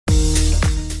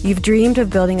You've dreamed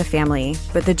of building a family,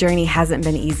 but the journey hasn't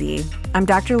been easy. I'm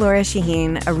Dr. Laura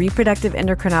Shaheen, a reproductive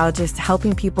endocrinologist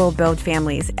helping people build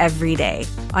families every day.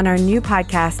 On our new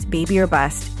podcast, Baby or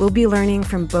Bust, we'll be learning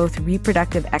from both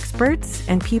reproductive experts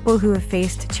and people who have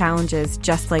faced challenges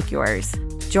just like yours.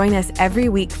 Join us every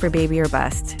week for Baby or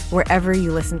Bust, wherever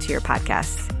you listen to your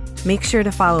podcasts. Make sure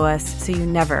to follow us so you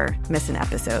never miss an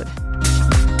episode.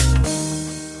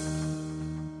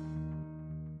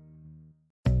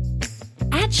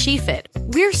 At SheFit,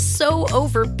 we're so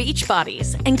over beach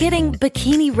bodies and getting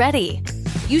bikini ready.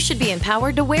 You should be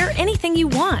empowered to wear anything you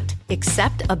want,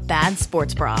 except a bad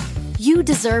sports bra. You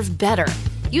deserve better.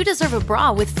 You deserve a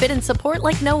bra with fit and support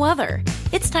like no other.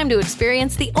 It's time to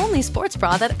experience the only sports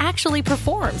bra that actually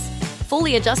performs.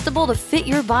 Fully adjustable to fit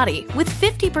your body with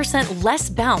 50% less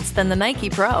bounce than the Nike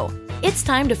Pro. It's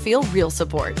time to feel real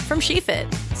support from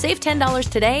SheFit. Save $10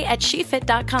 today at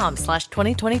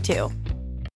shefit.com/2022.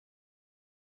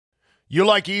 You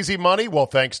like easy money? Well,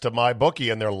 thanks to MyBookie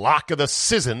and their lock of the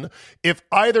season. If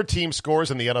either team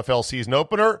scores in the NFL season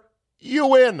opener, you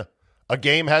win. A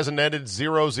game hasn't ended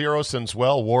 0-0 since,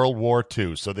 well, World War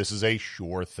II, so this is a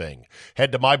sure thing.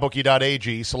 Head to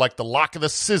mybookie.ag, select the lock of the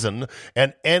season,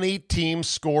 and any team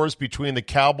scores between the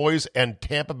Cowboys and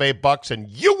Tampa Bay Bucks, and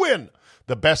you win.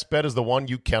 The best bet is the one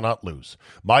you cannot lose.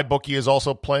 MyBookie is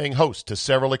also playing host to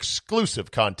several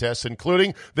exclusive contests,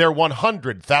 including their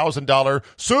 $100,000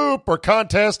 Super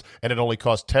Contest, and it only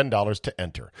costs $10 to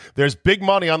enter. There's big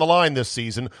money on the line this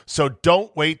season, so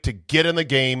don't wait to get in the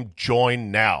game.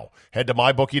 Join now. Head to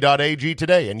mybookie.ag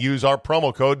today and use our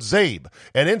promo code ZABE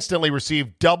and instantly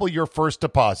receive double your first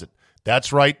deposit.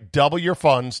 That's right, double your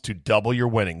funds to double your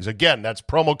winnings. Again, that's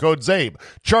promo code ZABE,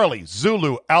 Charlie,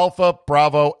 Zulu, Alpha,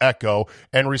 Bravo, Echo,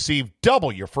 and receive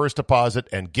double your first deposit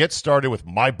and get started with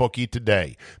MyBookie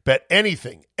today. Bet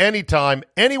anything, anytime,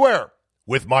 anywhere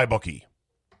with MyBookie.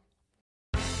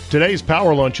 Today's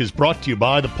Power Lunch is brought to you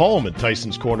by The Palm in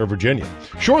Tyson's Corner, Virginia.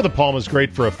 Sure, The Palm is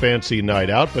great for a fancy night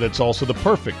out, but it's also the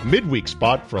perfect midweek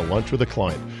spot for a lunch with a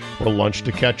client, or lunch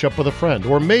to catch up with a friend,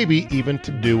 or maybe even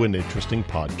to do an interesting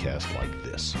podcast like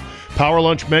this. Power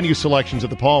Lunch menu selections at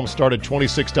The Palm start at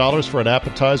 $26 for an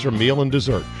appetizer, meal, and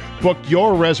dessert. Book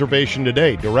your reservation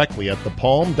today directly at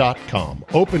thepalm.com,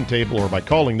 open table, or by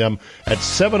calling them at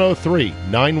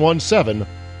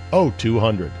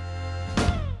 703-917-0200.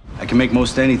 I can make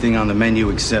most anything on the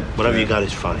menu except... Whatever you got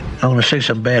is fine. I'm going to say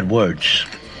some bad words.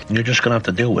 You're just going to have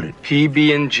to deal with it.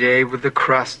 PB&J with the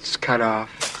crusts cut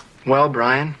off. Well,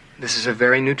 Brian, this is a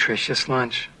very nutritious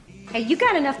lunch. Hey, you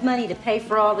got enough money to pay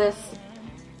for all this?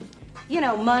 You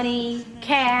know, money,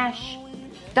 cash,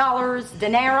 dollars,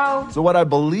 dinero. So what I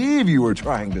believe you were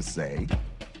trying to say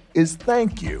is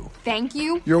thank you. Thank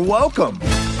you? You're welcome.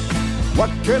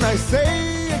 What can I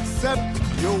say except...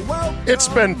 It's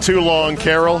been too long,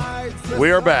 Carol. We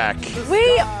are back.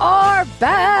 We are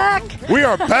back. We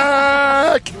are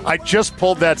back. I just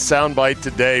pulled that soundbite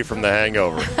today from The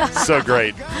Hangover. So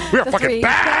great. We are fucking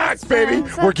back, baby.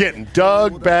 We're getting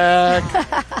Doug back.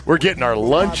 We're getting our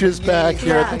lunches back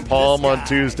here at the Palm on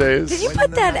Tuesdays. Did you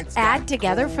put that ad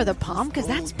together for the Palm? Because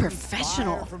that's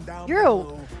professional.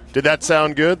 Did that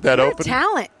sound good? That open?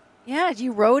 Talent. Yeah,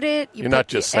 you wrote it. You're not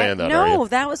just saying that, are you? No,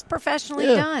 that was professionally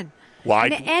done. Why?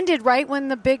 And it ended right when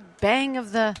the big bang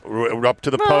of the... We're up to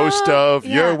the post of,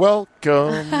 You're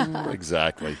welcome.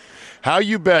 Exactly. How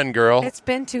you been, girl? It's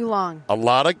been too long. A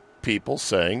lot of people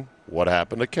saying, what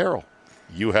happened to Carol?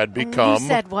 You had become... You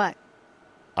said what?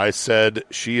 I said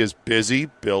she is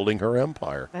busy building her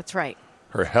empire. That's right.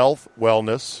 Her health,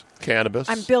 wellness, cannabis.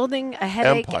 I'm building a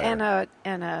headache empire.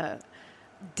 and a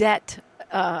debt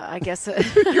I guess.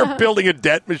 You're building a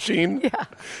debt machine? Yeah.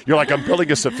 You're like, I'm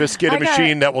building a sophisticated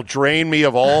machine that will drain me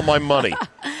of all my money.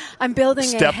 I'm building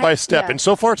step by step. Yeah. And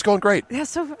so far, it's going great. Yeah,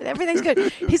 so everything's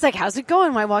good. He's like, how's it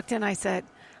going? When I walked in, I said,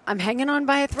 I'm hanging on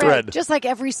by a thread. Just like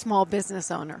every small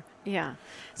business owner. Yeah.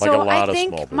 Like so a lot I of think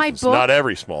small business. my book, not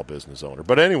every small business owner.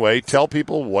 But anyway, tell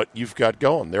people what you've got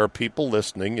going. There are people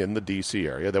listening in the D.C.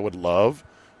 area that would love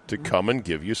to come and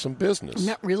give you some business. I'm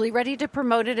not really ready to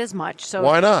promote it as much. So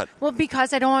why not? Well,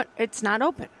 because it's not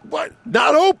open. What?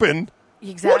 Not open?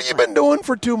 Exactly. What have you been doing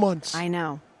for 2 months? I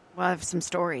know. Well, I have some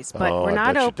stories, but we're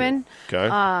not open.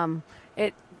 Okay.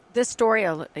 This story,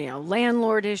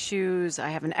 landlord issues. I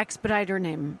have an expediter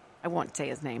named, I won't say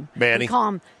his name. Manny. We call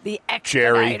him the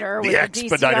Jerry, expediter. the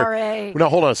expediter. DCRA. No,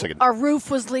 hold on a second. Our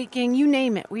roof was leaking. You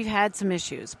name it. We've had some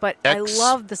issues, but I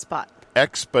love the spot.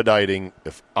 Expediting,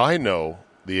 if I know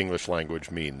the English language,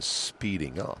 means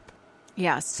speeding up.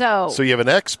 Yeah, so you have an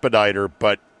expediter,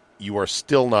 but you are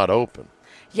still not open.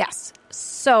 Yes.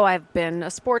 So I've been a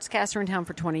sportscaster in town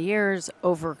for 20 years.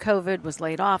 Over COVID, was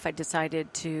laid off. I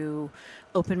decided to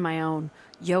open my own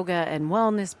yoga and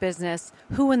wellness business.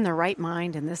 Who in their right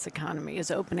mind in this economy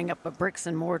is opening up a bricks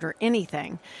and mortar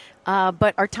anything?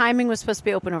 But our timing was supposed to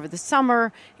be open over the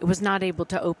summer. It was not able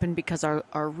to open because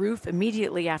our roof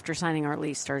immediately after signing our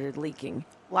lease started leaking.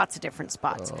 Lots of different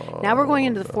spots. Now we're going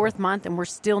into the 4th month, and we're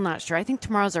still not sure. I think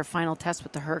tomorrow's our final test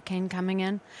with the hurricane coming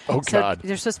in. Oh, so God.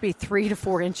 There's supposed to be 3 to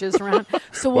 4 inches around.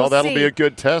 So well, that'll see. be a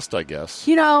good test, I guess.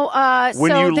 You know,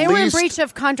 so they were in leased- breach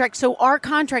of contract. So our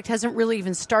contract hasn't really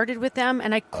even started with them,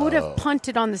 and I could have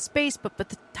punted on the space, but by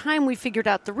the time we figured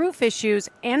out the roof issues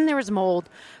and there was mold,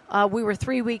 we were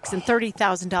 3 weeks and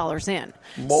 $30,000 in.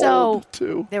 Mold,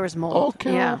 too? There was mold.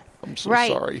 Okay. Yeah. I'm so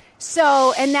right. sorry.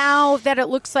 So, and now that it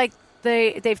looks like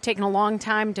they've taken a long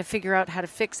time to figure out how to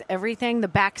fix everything. The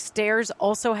back stairs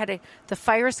also had the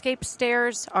fire escape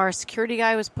stairs. Our security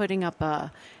guy was putting up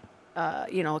a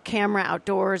camera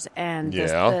outdoors, and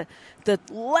the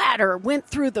ladder went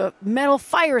through the metal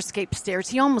fire escape stairs.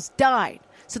 He almost died,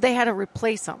 so they had to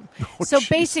replace them.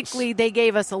 Basically, they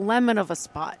gave us a lemon of a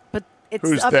spot, but.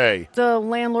 Who's they? The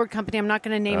landlord company. I'm not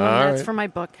going to name them. That's for my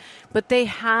book. But they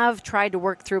have tried to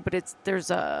work through, but there's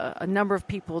a number of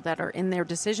people that are in their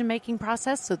decision-making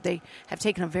process, so they have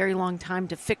taken a very long time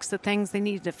to fix the things they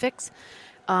needed to fix.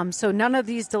 So none of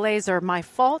these delays are my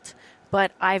fault,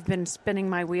 but I've been spinning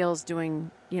my wheels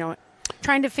doing,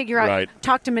 trying to figure out,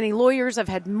 talk to many lawyers. I've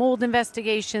had mold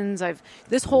investigations.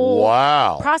 This whole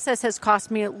process has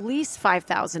cost me at least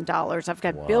 $5,000. I've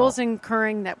got bills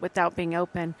incurring that without being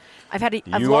open.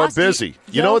 You are busy.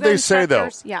 You know what they say, though?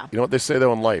 Yeah. You know what they say,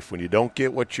 though, in life? When you don't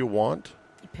get what you want,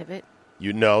 you pivot.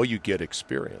 You get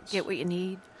experience. Get what you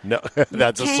need. No,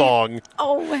 that's a song.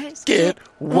 Always get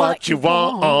what you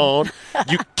want.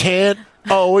 You can't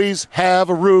always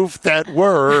have a roof that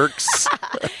works.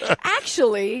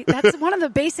 Actually, that's one of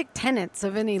the basic tenets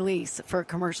of any lease for a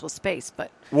commercial space. But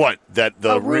what? That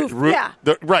the roof? Yeah,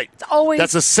 right. It's always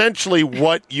that's essentially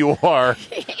what you are.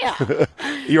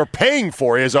 You're paying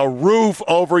for is a roof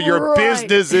over your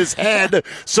business's head,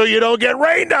 so you don't get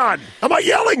rained on. Am I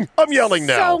yelling? I'm yelling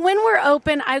now. So when we're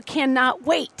open, I cannot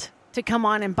wait to come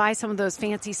on and buy some of those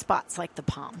fancy spots like the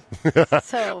Palm.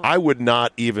 So I would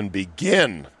not even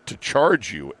begin to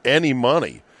charge you any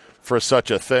money for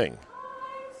such a thing.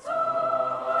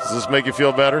 Does this make you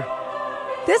feel better?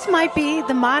 This might be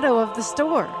the motto of the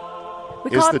store.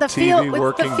 We call it the Feel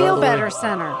Better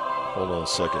Center. Hold on a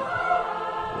second.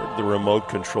 Where did the remote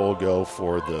control go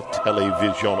for the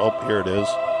television? Oh, here it is.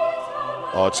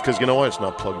 Oh, it's because, you know what? It's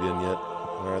not plugged in yet.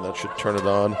 All right, that should turn it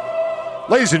on.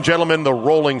 Ladies and gentlemen, the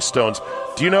Rolling Stones.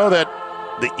 Do you know that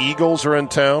the Eagles are in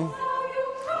town?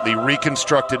 The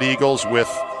reconstructed Eagles with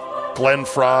Glenn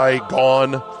Frey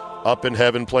gone, up in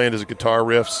heaven playing his guitar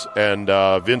riffs, and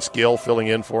Vince Gill filling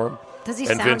in for him. Does he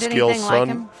and sound Vince anything Gill's like son.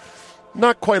 him?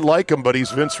 Not quite like him, but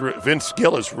Vince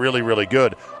Gill is really, really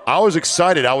good. I was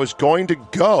excited. I was going to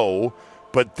go,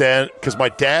 but then, because my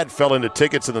dad fell into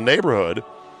tickets in the neighborhood,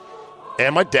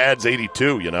 and my dad's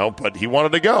 82, but he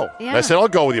wanted to go. Yeah. And I said, I'll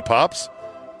go with you, Pops.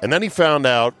 And then he found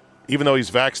out, even though he's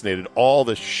vaccinated, all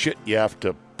the shit you have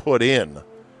to put in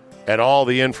and all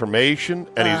the information,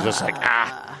 and he's just like,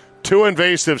 too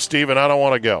invasive, Steven. I don't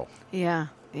want to go. Yeah.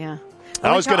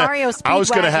 I was gonna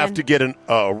have to get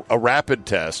a rapid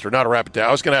test, or not a rapid test.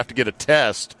 I was gonna have to get a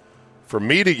test for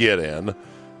me to get in,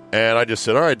 and I just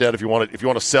said, "All right, Dad, if you want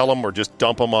to sell them or just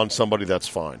dump them on somebody, that's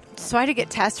fine." So I had to get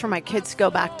tests for my kids to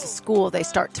go back to school. They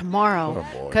start tomorrow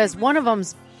because one of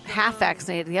them's half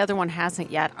vaccinated, the other one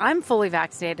hasn't yet. I'm fully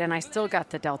vaccinated, and I still got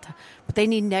the Delta, but they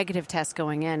need negative tests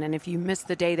going in. And if you miss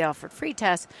the day they offered free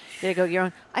tests, they go your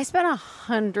own. I spent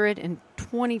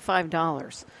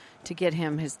 $125 to get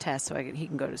him his test so he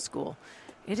can go to school.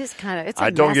 It is it's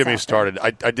a don't mess get me out started.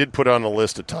 I did put on the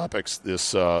list of topics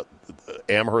this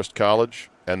Amherst College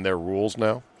and their rules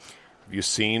now. Have you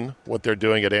seen what they're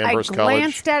doing at Amherst College? I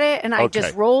glanced at it, and I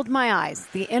just rolled my eyes.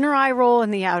 The inner eye roll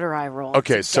and the outer eye roll.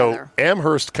 Okay, together. So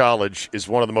Amherst College is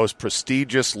one of the most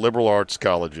prestigious liberal arts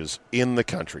colleges in the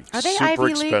country. Are they super Ivy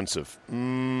League? Expensive.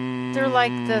 They're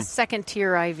like the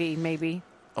second-tier Ivy, maybe.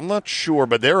 I'm not sure,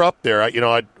 but they're up there.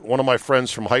 One of my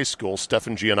friends from high school,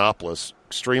 Stefan Giannopoulos,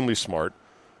 extremely smart,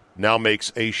 now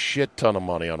makes a shit ton of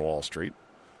money on Wall Street.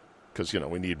 Because,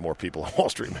 we need more people on Wall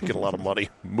Street making a lot of money,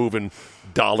 moving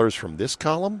dollars from this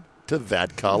column to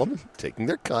that column, taking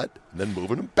their cut, and then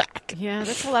moving them back. Yeah,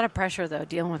 that's a lot of pressure, though,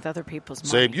 dealing with other people's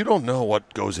money. Zabe, you don't know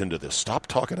what goes into this. Stop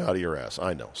talking out of your ass.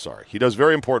 I know, sorry. He does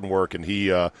very important work, and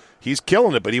he's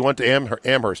killing it, but he went to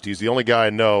Amherst. He's the only guy I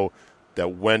know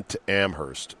that went to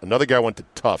Amherst. Another guy went to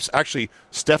Tufts. Actually,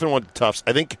 Stefan went to Tufts.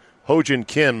 I think Ho-Jin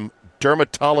Kim,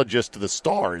 dermatologist to the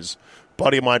stars,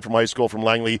 buddy of mine from high school from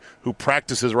Langley, who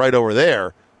practices right over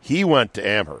there, he went to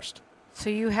Amherst. So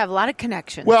you have a lot of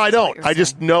connections. Well, I don't. I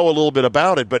just know a little bit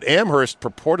about it. But Amherst,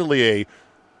 purportedly a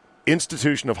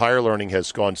institution of higher learning,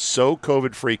 has gone so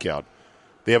COVID freak out.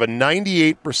 They have a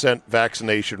 98%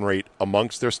 vaccination rate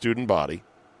amongst their student body.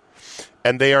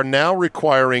 And they are now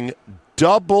requiring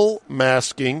double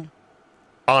masking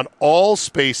on all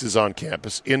spaces on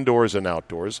campus, indoors and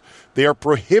outdoors. They are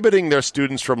prohibiting their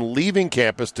students from leaving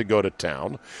campus to go to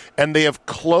town. And they have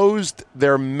closed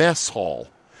their mess hall.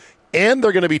 And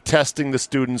they're going to be testing the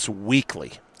students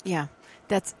weekly. Yeah,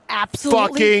 that's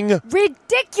absolutely fucking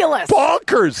ridiculous.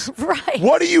 Bonkers. Right.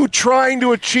 What are you trying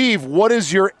to achieve? What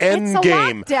is your end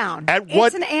game? It's a lockdown.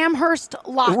 It's an Amherst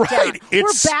lockdown. Right.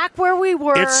 We're back where we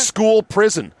were. It's school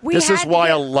prison. This is why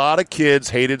a lot of kids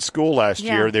hated school last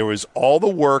year. There was all the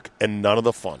work and none of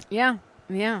the fun. Yeah.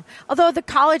 Yeah. Although the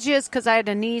colleges, because I had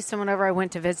a niece and whenever I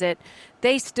went to visit,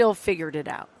 they still figured it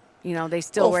out. You know, they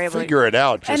still were able to figure it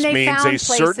out. Just means a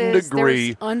certain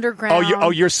degree. Underground. Oh,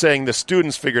 you're saying the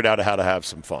students figured out how to have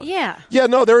some fun. Yeah. Yeah.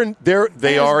 No, they are ingenious.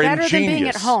 Better than being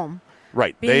at home.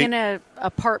 Right. Being in an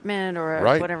apartment or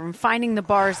whatever, and finding the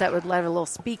bars that would let a little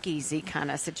speakeasy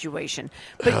kind of situation.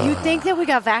 But you think that we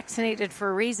got vaccinated for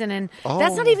a reason, and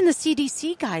that's not even the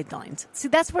CDC guidelines. See,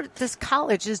 that's what this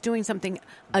college is doing something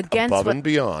against. Above and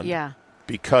beyond. Yeah.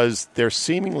 Because there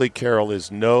seemingly, Carol,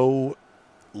 is no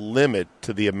limit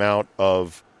to the amount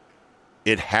of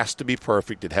it has to be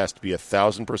perfect. It has to be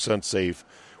 1,000% safe.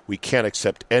 We can't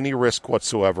accept any risk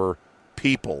whatsoever.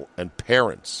 People and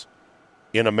parents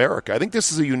in America. I think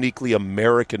this is a uniquely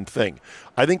American thing.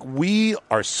 I think we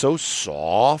are so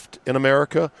soft in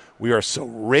America. We are so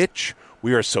rich.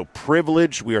 We are so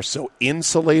privileged. We are so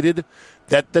insulated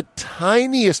that the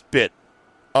tiniest bit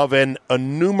of an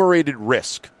enumerated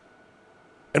risk,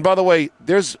 and by the way,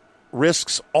 there's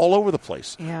risks all over the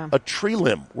place. Yeah. A tree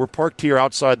limb. We're parked here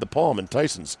outside the Palm in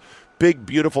Tyson's. Big,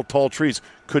 beautiful, tall trees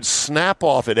could snap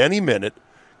off at any minute,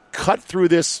 cut through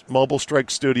this Mobile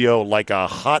Strike studio like a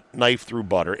hot knife through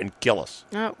butter and kill us.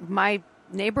 My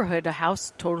neighborhood, a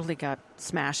house totally got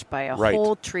smashed by a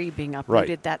whole tree being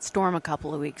uprooted that storm a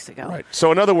couple of weeks ago. Right.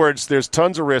 So in other words, there's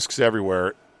tons of risks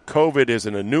everywhere. COVID is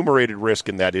an enumerated risk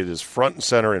in that it is front and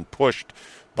center and pushed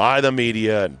by the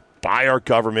media and by our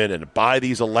government and by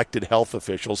these elected health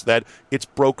officials that it's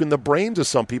broken the brains of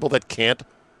some people that can't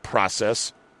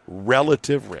process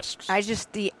relative risks.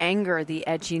 The anger, the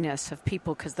edginess of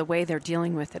people, because the way they're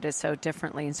dealing with it is so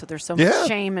differently, and so there's so much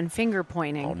shame and finger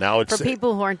pointing for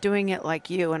people who aren't doing it like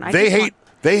you. And they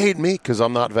hate me because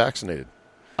I'm not vaccinated.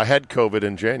 I had COVID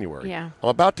in January. Yeah. I'm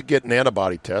about to get an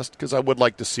antibody test because I would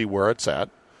like to see where it's at,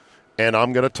 and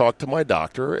I'm going to talk to my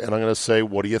doctor and I'm going to say,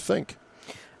 "What do you think?"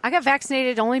 I got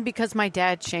vaccinated only because my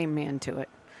dad shamed me into it.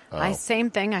 Oh. Same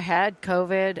thing. I had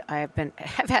COVID. I've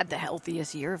had the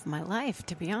healthiest year of my life,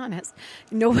 to be honest.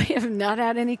 I have not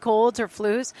had any colds or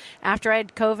flus. After I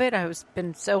had COVID, I was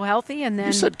been so healthy. And then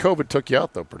you said COVID took you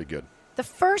out though, pretty good. The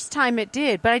first time it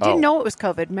did, but I didn't know it was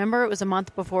COVID. Remember, it was a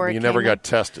month before it You came never got in.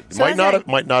 tested. It So might not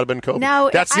have been COVID. No,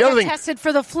 that's the I other got thing. tested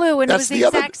for the flu, and it was the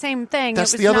exact same thing.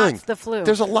 That's it was the other not thing. the flu.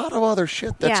 There's a lot of other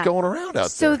shit that's going around out there.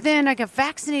 So then I got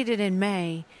vaccinated in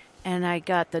May, and I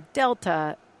got the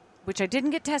Delta, which I didn't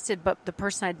get tested, but the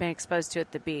person I'd been exposed to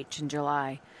at the beach in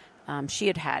July,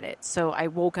 she had it. So I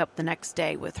woke up the next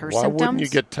day with her symptoms. Why wouldn't you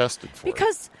get tested for it?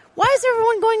 Because why is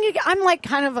everyone going to I'm like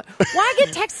kind of, why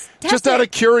get tested? Just out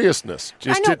of curiousness,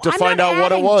 just to find out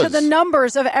what it was. To the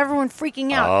numbers of everyone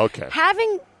freaking out. Oh, okay.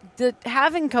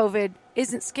 Having COVID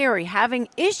isn't scary. Having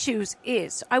issues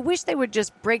is. I wish they would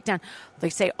just break down. They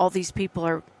say all these people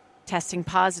are testing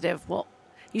positive. Well,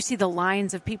 you see the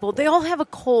lines of people. They all have a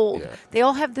cold. Yeah. They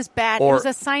all have this bad. It was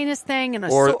a sinus thing and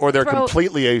or they're throat.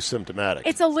 completely asymptomatic.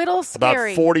 It's a little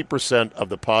scary. About 40% of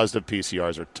the positive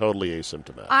PCRs are totally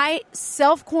asymptomatic. I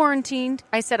self-quarantined.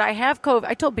 I said I have COVID.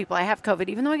 I told people I have COVID,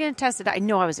 even though I get tested. I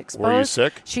know I was exposed. Were you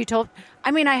sick?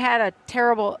 I had a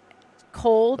terrible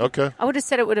cold. Okay. I would have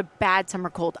said it would have bad summer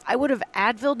cold. I would have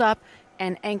Advilled up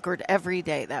and anchored every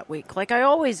day that week. Like I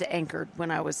always anchored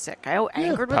when I was sick. I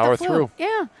anchored with the flu. Through.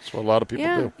 Yeah. That's what a lot of people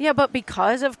do. Yeah, but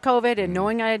because of COVID and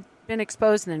knowing I had been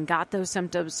exposed and then got those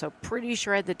symptoms, so pretty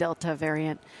sure I had the Delta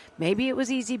variant. Maybe it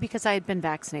was easy because I had been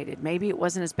vaccinated. Maybe it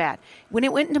wasn't as bad. When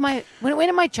it went in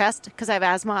my chest, because I have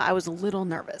asthma, I was a little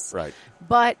nervous. Right.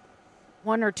 But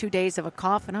 1 or 2 days of a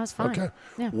cough and I was fine. Okay.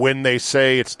 Yeah. When they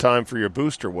say it's time for your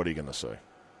booster, what are you going to say?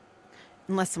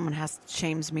 Unless someone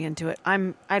shames me into it.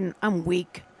 I'm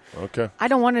weak. Okay. I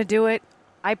don't want to do it.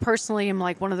 I personally am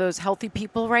like one of those healthy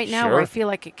people right now where I feel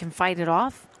like it can fight it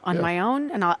off. on my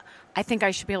own, and I think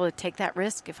I should be able to take that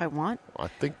risk if I want. I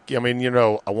think,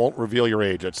 I won't reveal your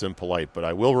age. That's impolite, but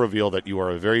I will reveal that you are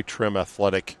a very trim,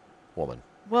 athletic woman.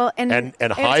 Well, and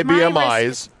high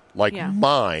BMIs like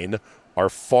mine are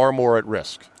far more at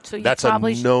risk. So that's a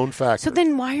known factor. So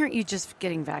then why aren't you just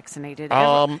getting vaccinated?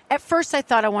 At first I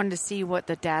thought I wanted to see what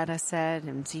the data said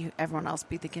and see everyone else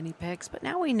be the guinea pigs, but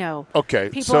now we know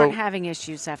people aren't having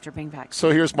issues after being vaccinated.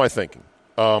 So here's my thinking.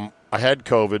 I had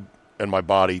COVID and my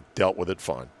body dealt with it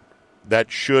fine.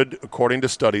 That should, according to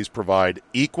studies, provide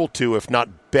equal to, if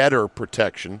not better,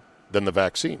 protection than the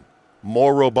vaccine.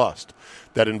 More robust.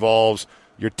 That involves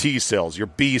your T cells, your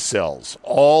B cells,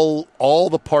 all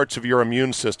the parts of your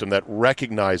immune system that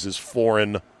recognizes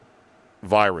foreign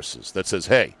viruses, that says,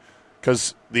 hey,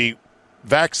 because the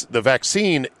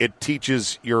vaccine, it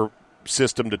teaches your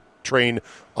system to train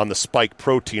on the spike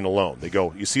protein alone. They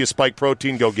go, you see a spike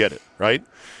protein, go get it, right?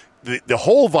 The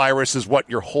whole virus is what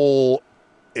your whole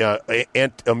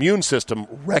immune system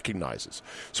recognizes.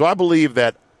 So I believe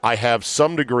that I have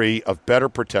some degree of better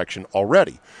protection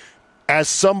already. As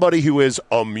somebody who is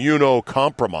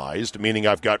immunocompromised, meaning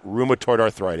I've got rheumatoid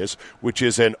arthritis, which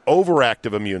is an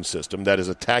overactive immune system that is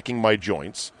attacking my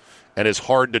joints and is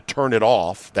hard to turn it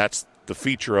off. That's the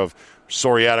feature of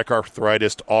psoriatic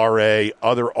arthritis, RA,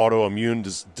 other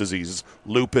autoimmune diseases.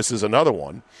 Lupus is another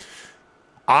one.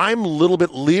 I'm a little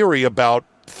bit leery about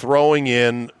throwing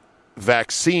in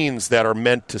vaccines that are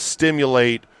meant to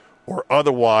stimulate or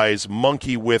otherwise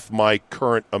monkey with my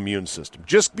current immune system,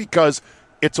 just because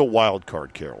it's a wild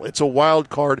card, Carol. It's a wild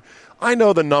card. I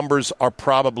know the numbers are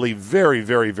probably very,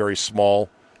 very, very small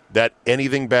that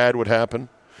anything bad would happen,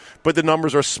 but the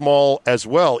numbers are small as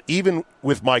well, even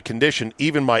with my condition,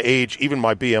 even my age, even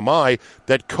my BMI,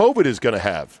 that COVID is going to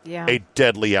have a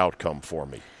deadly outcome for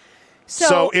me.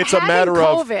 So it's a matter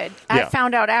COVID, of COVID. I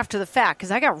found out after the fact because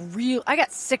I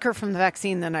got sicker from the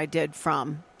vaccine than I did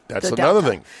from. That's another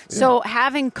thing. Yeah. So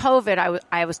having COVID,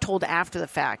 I was told after the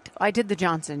fact. I did the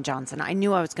Johnson & Johnson. I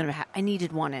knew I was going to I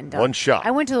needed one and done. One shot.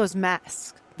 I went to those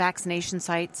mass vaccination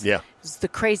sites. Yeah. It's the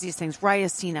craziest things. Right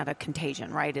as seen out of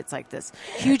Contagion, right? It's like this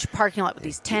huge parking lot with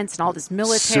these tents and all this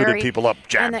military. Suited people up.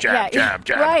 Jab.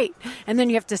 Right. And then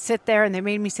you have to sit there, and they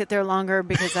made me sit there longer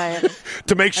because I...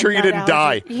 to make sure you didn't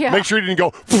die. Yeah. Make sure you didn't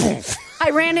go...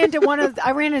 I ran into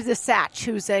Satch,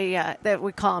 who's that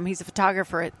we call him. He's a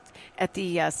photographer at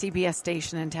the CBS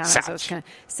station in town. Satch. So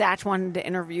Satch wanted to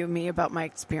interview me about my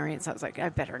experience. I was like, I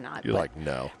better not. You're like,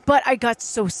 no. But I got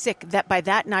so sick that by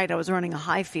that night I was running a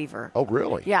high fever. Oh,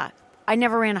 really? Yeah. I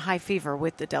never ran a high fever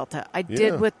with the Delta. I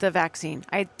did with the vaccine.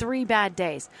 I had 3 bad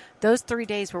days. Those 3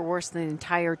 days were worse than the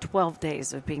entire 12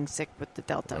 days of being sick with the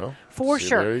Delta. Well, for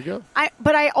sure. There you go.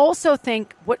 But I also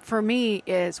think what for me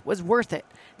was worth it.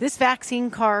 This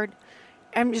vaccine card,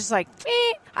 I'm just like,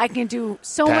 I can do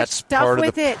so much stuff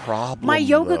with it. Problem, my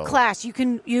yoga though. class, you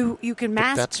can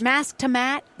mask to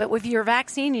mat, but with your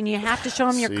vaccine and you have to show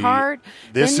them your card,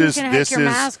 then you can have your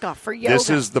mask off for yoga. This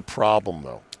is the problem,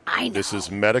 though. I know. This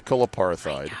is medical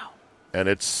apartheid, and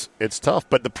it's tough.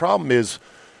 But the problem is,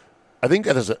 I think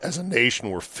that as a nation,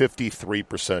 we're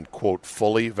 53%, quote,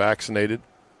 fully vaccinated.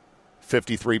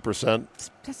 53%.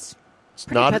 It's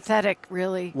pretty pathetic,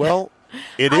 really. Well,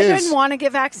 it I is. I didn't want to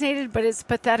get vaccinated, but it's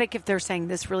pathetic if they're saying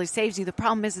this really saves you. The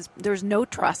problem is there's no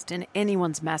trust in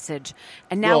anyone's message,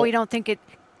 and now we don't think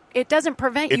it doesn't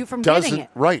prevent you from getting it.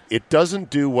 Right. It doesn't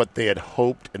do what they had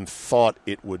hoped and thought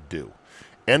it would do.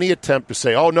 Any attempt to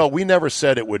say, oh, no, we never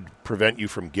said it would prevent you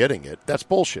from getting it, that's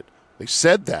bullshit. They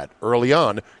said that early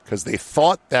on because they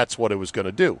thought that's what it was going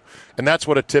to do. And that's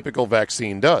what a typical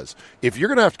vaccine does. If you're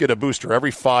going to have to get a booster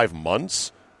every 5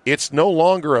 months, it's no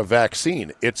longer a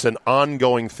vaccine. It's an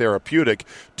ongoing therapeutic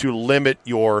to limit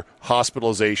your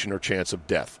hospitalization or chance of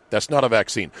death. That's not a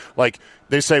vaccine. Like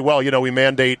they say, well, we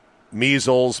mandate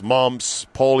measles, mumps,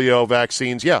 polio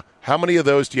vaccines. Yeah. How many of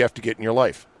those do you have to get in your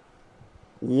life?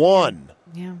 1.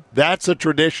 Yeah. That's a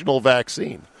traditional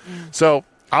vaccine. Yeah. So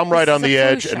I'm right on the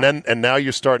edge, and now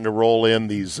you're starting to roll in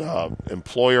these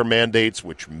employer mandates,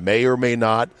 which may or may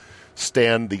not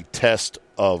stand the test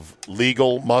of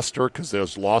legal muster because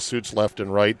there's lawsuits left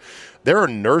and right. There are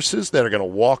nurses that are going to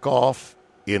walk off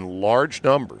in large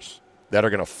numbers that are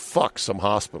going to fuck some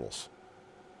hospitals.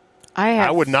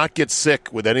 I would not get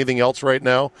sick with anything else right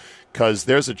now because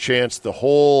there's a chance the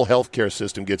whole healthcare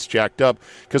system gets jacked up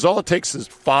because all it takes is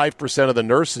 5% of the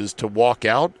nurses to walk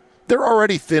out. They're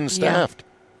already thin-staffed.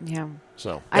 Yeah.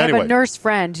 So I have a nurse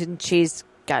friend, and she's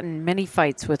gotten many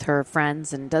fights with her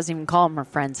friends and doesn't even call them her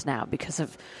friends now because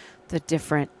of the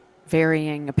different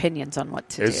varying opinions on what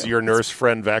to do. Is your nurse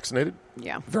friend vaccinated?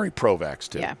 Yeah. Very pro-vax,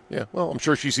 too. Yeah. Well, I'm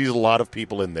sure she sees a lot of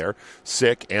people in there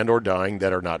sick and or dying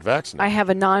that are not vaccinated. I have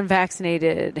a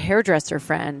non-vaccinated hairdresser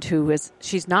friend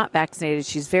she's not vaccinated.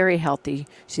 She's very healthy.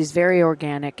 She's very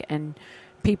organic. And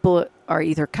people are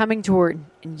either coming to her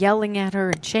and yelling at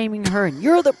her and shaming her, and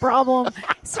you're the problem.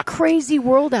 It's a crazy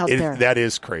world out there. That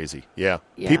is crazy, yeah.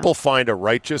 Yeah. People find a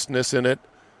righteousness in it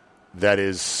that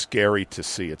is scary to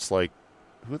see. It's like,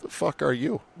 who the fuck are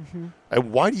you? Mm-hmm.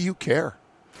 And why do you care?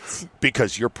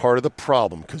 Because you're part of the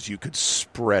problem, because you could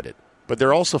spread it. But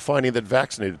they're also finding that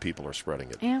vaccinated people are spreading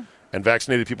it. Yeah. And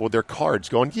vaccinated people with their cards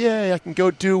going, yay, I can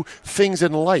go do things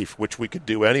in life, which we could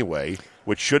do anyway,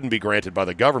 which shouldn't be granted by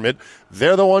the government.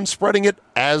 They're the ones spreading it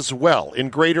as well. In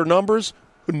greater numbers,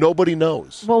 nobody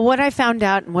knows. Well, what I found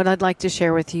out and what I'd like to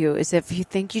share with you is if you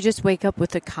think you just wake up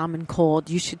with a common cold,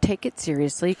 you should take it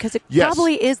seriously because it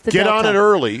probably is the Get Delta. on it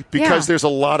early because there's a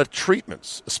lot of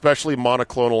treatments, especially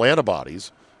monoclonal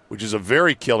antibodies, which is a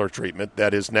very killer treatment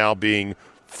that is now being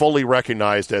fully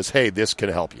recognized as, hey, this can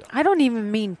help you. I don't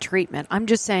even mean treatment. I'm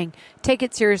just saying take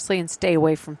it seriously and stay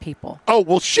away from people. Oh,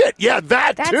 well, shit. Yeah,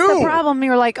 that's too. That's the problem.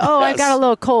 You're like, oh, yes. I got a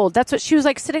little cold. That's what she was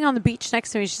like sitting on the beach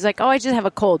next to me. She's like, oh, I just have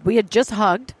a cold. We had just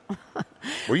hugged.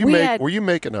 Were you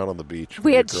making out on the beach?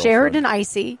 We had shared an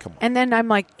icy. And then I'm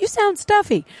like, you sound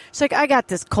stuffy. She's like, I got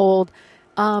this cold.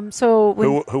 So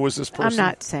who was this person? I'm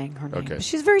not saying her name. Okay.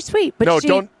 She's very sweet. But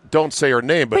no, don't say her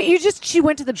name. But she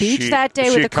went to the beach that day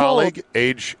with a colleague, cold.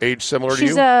 age similar to you?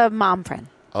 She's a mom friend.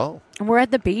 Oh. And we're at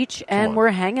the beach and we're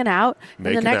hanging out.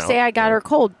 And the next day I got yeah. her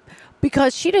cold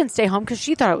because she didn't stay home because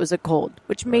she thought it was a cold,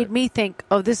 which made me think,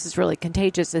 oh, this is really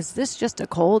contagious. Is this just a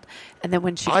cold? And then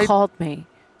when she called me,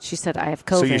 she said, I have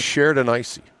COVID. So you shared an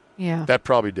icy. Yeah. That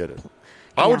probably did it.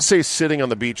 I would say sitting on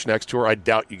the beach next to her, I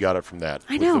doubt you got it from that.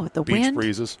 I know. The beach wind.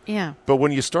 breezes. Yeah. But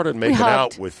when you started making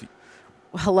out with...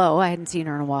 Hello, I hadn't seen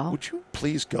her in a while. Would you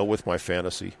please go with my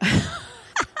fantasy?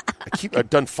 I've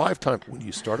done 5 times. When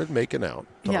you started making out,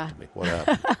 talk to me. What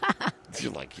happened?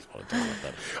 You want to talk about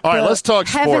that. All right, let's talk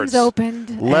sports. Heavens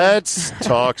opened. Let's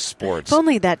talk sports. If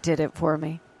only that did it for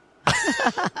me.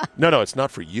 No, it's not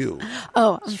for you.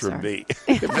 Oh, it's for me.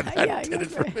 That did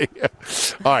it for me.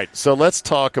 All right, so let's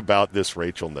talk about this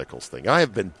Rachel Nichols thing. I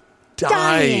have been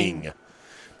dying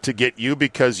to get you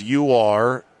because you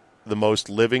are the most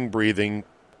living, breathing,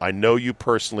 I know you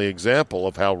personally, example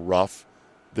of how rough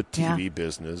the TV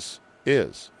business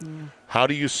is. Yeah. How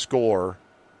do you score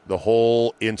the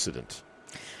whole incident?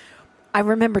 I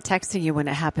remember texting you when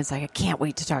it happens. Like, I can't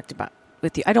wait to talk about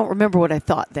with you. I don't remember what I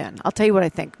thought then. I'll tell you what I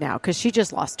think now because she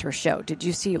just lost her show. Did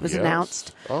you see it was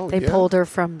announced? Oh, they pulled her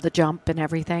from The Jump and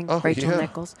everything. Rachel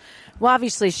Nichols. Well,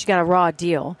 obviously she got a raw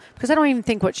deal because I don't even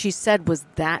think what she said was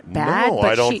that bad. No,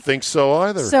 I don't think so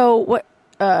either. So what?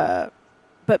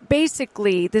 But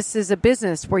basically, this is a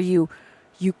business where you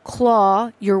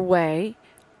claw your way,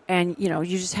 and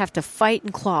you just have to fight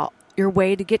and claw your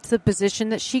way to get to the position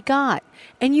that she got.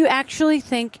 And you actually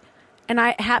think, and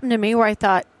it happened to me where I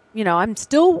thought, I'm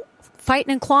still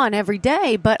fighting and clawing every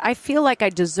day, but I feel like I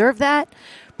deserve that.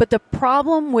 But the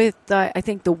problem with, I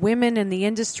think, the women in the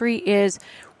industry is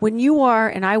when you are,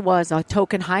 and I was, a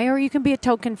token hire, you can be a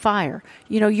token fire.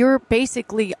 You're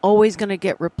basically always going to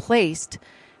get replaced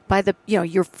by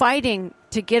you're fighting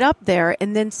to get up there,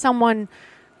 and then someone,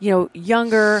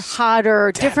 younger,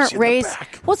 hotter, different race.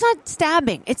 Well, it's not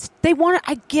stabbing.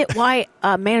 I get why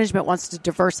management wants to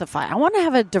diversify. I want to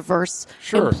have a diverse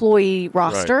employee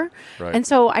roster. Right. And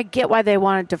so I get why they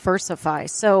want to diversify.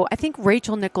 So I think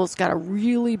Rachel Nichols got a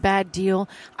really bad deal.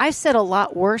 I've said a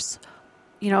lot worse,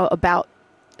 about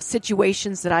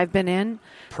situations that I've been in.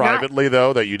 Privately,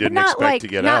 though, that you didn't expect to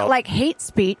get out. Not like hate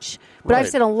speech, but I've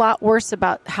said a lot worse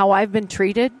about how I've been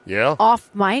treated off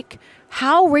mic.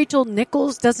 How Rachel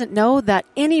Nichols doesn't know that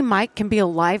any mic can be a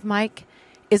live mic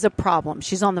is a problem.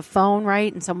 She's on the phone,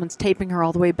 right? And someone's taping her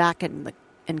all the way back in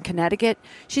Connecticut.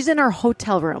 She's in her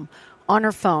hotel room on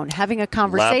her phone having a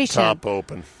conversation. Laptop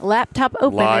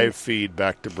open. Live feed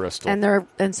back to Bristol.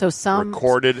 And so some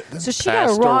recorded. So she got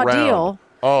a raw deal.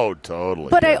 Oh, totally.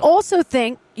 But I also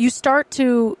think you start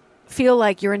to feel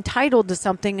like you're entitled to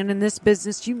something, and in this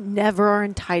business, you never are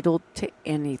entitled to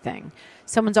anything.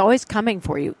 Someone's always coming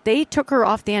for you. They took her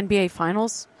off the NBA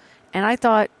Finals, and I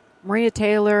thought Maria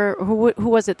Taylor, who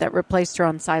was it that replaced her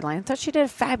on the sideline? I thought she did a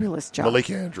fabulous job.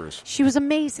 Malika Andrews. She was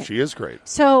amazing. She is great.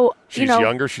 So She's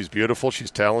younger. She's beautiful. She's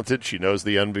talented. She knows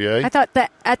the NBA. I thought that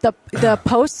at the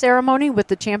post ceremony with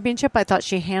the championship, I thought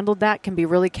she handled that. Can be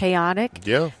really chaotic.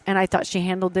 Yeah. And I thought she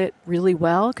handled it really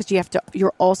well because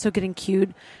you're also getting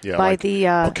cued by the.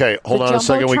 Okay, hold the on a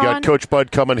second. We got Coach Bud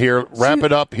coming here. Wrap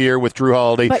it up here with Drew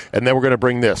Holiday, and then we're going to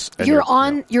bring this. And you're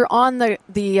on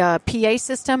the PA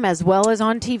system as well as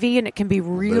on TV, and it can be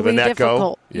really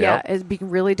difficult. Yeah, it'd be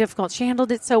really difficult. She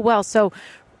handled it so well. So.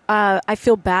 I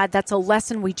feel bad. That's a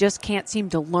lesson we just can't seem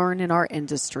to learn in our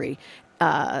industry.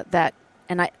 It's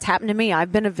happened to me. I've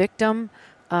been a victim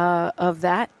of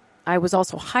that. I was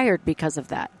also hired because of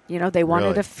that. They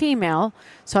wanted a female,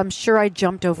 so I'm sure I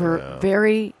jumped over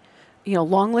very,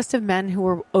 long list of men who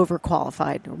were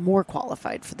overqualified or more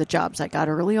qualified for the jobs I got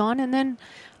early on, and then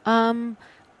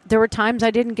there were times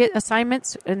I didn't get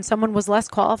assignments, and someone was less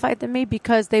qualified than me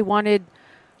because they wanted,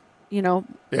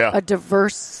 a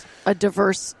diverse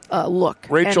look.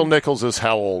 Rachel Nichols is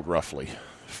how old, roughly?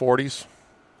 40s?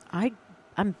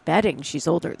 I'm betting she's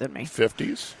older than me.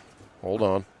 50s? Hold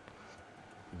on.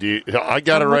 I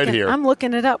got it right here. I'm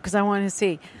looking it up because I want to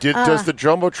see. Does the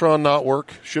Jumbotron not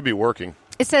work? Should be working.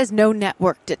 It says no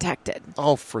network detected.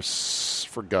 Oh, for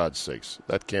God's sakes.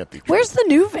 That can't be true. Where's the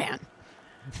new van?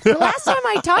 The last time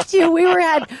I talked to you, we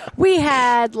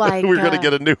had like... We're going to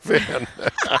get a new van.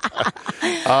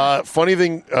 Funny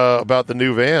thing about the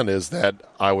new van is that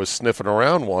I was sniffing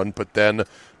around one, but then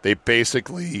they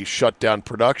basically shut down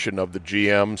production of the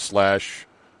GM/Chevy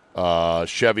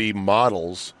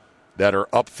models that are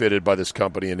upfitted by this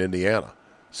company in Indiana.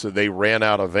 So they ran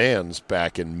out of vans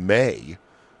back in May.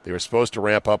 They were supposed to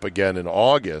ramp up again in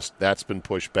August. That's been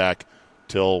pushed back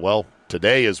till,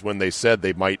 today is when they said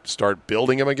they might start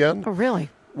building them again. Oh, really?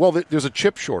 Well, there's a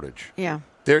chip shortage. Yeah.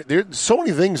 There's so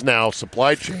many things now.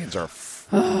 Supply chains are,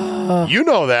 you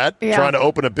know that, trying to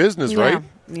open a business, right?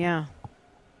 Yeah.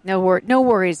 No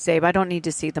worries, Zabe. I don't need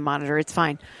to see the monitor. It's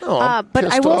fine. No, but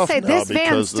I will say this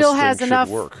van still has enough.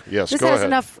 Yes, this go has ahead.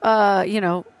 enough,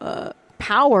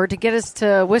 power to get us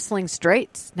to Whistling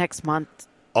Straits next month.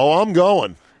 Oh, I'm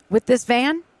going with this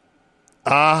van.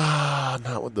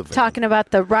 Not with the van. Talking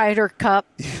about the Ryder Cup.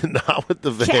 Not with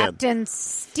the van. Captain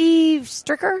Steve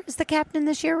Stricker is the captain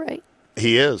this year, right?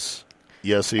 He is.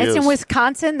 Yes, he is. It's in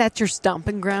Wisconsin. That's your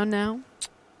stomping ground now?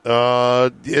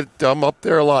 I'm up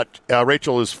there a lot.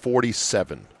 Rachel is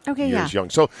 47 years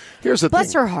young. So here's the thing.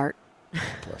 Bless her heart.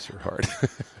 Bless her heart.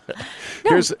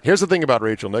 Here's the thing about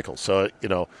Rachel Nichols. So,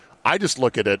 I just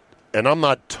look at it, and I'm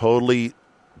not totally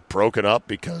broken up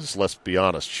because, let's be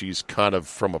honest, she's kind of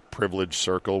from a privileged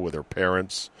circle with her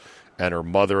parents and her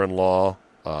mother-in-law,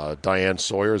 Diane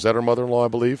Sawyer. Is that her mother-in-law, I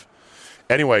believe?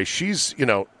 Anyway, she's,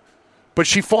 but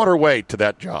she fought her way to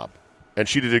that job. And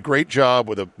she did a great job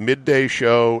with a midday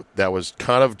show that was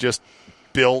kind of just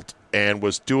built and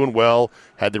was doing well,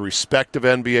 had the respect of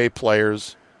NBA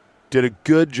players, did a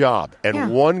good job.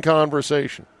 And one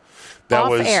conversation that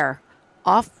was air.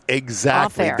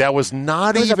 Exactly. Off air. That was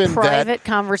not it was even a private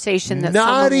conversation that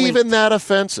not even leaked. That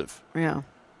offensive. Yeah.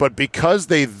 But because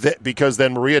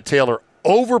then Maria Taylor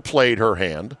overplayed her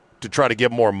hand to try to get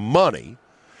more money,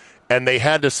 and they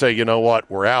had to say, you know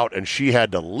what, we're out, and she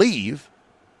had to leave.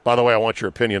 By the way, I want your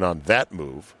opinion on that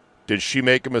move. Did she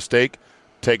make a mistake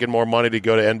taking more money to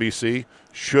go to NBC?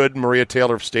 Should Maria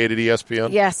Taylor have stayed at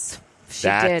ESPN? Yes, she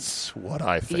did. That's what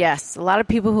I think. Yes, a lot of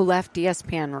people who left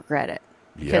ESPN regret it.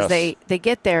 Because they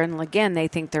get there and, again, they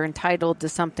think they're entitled to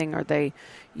something or they're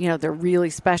really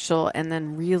special. And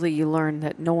then really you learn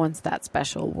that no one's that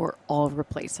special. We're all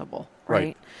replaceable,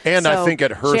 right? And I think at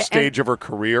her stage of her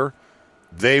career,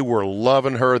 they were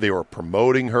loving her. They were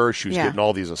promoting her. She was getting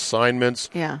all these assignments.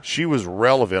 Yeah. She was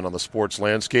relevant on the sports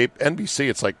landscape. NBC,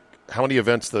 it's like, how many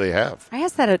events do they have? I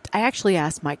actually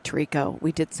asked Mike Tirico.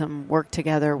 We did some work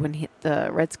together when the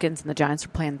Redskins and the Giants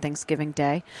were playing Thanksgiving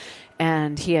Day.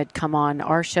 And he had come on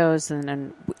our shows, and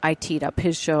then I teed up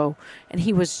his show. And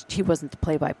he wasn't the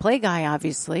play-by-play guy,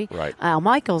 obviously. Right. Al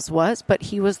Michaels was, but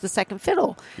he was the second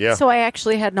fiddle. Yeah. So I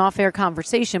actually had an off-air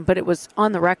conversation, but it was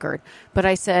on the record. But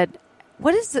I said,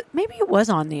 what is it? Maybe it was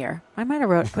on the air. I might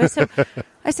have wrote. But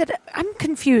I said, I'm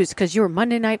confused because you were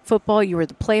Monday Night Football. You were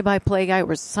the play-by-play guy. It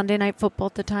was Sunday Night Football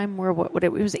at the time.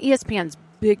 It was ESPN's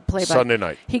big play-by. Sunday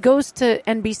night. He goes to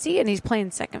NBC and he's playing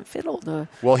second fiddle to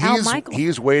Al Michaels.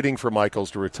 He's waiting for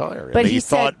Michaels to retire. But he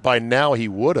thought by now he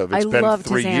would have. It's been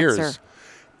 3 years. Answer.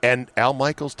 And Al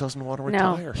Michaels doesn't want to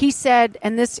retire. No, he said,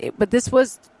 but this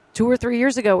was 2 or 3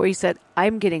 years ago where he said,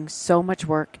 I'm getting so much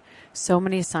work, so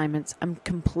many assignments. I'm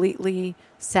completely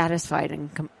satisfied and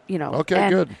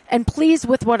good. And pleased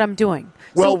with what I'm doing.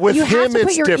 Well, so with you have him, to put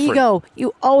it's your different. Ego.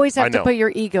 You always have to put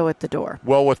your ego at the door.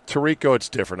 Well, with Tirico, it's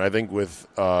different. I think with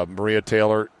Maria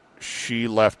Taylor, she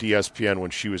left ESPN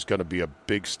when she was going to be a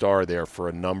big star there for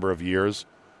a number of years.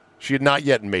 She had not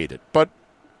yet made it. But,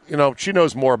 she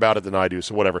knows more about it than I do,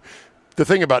 so whatever. The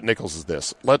thing about Nichols is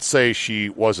this. Let's say she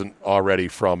wasn't already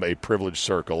from a privileged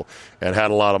circle and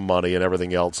had a lot of money and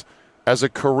everything else. As a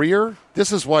career,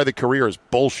 this is why the career is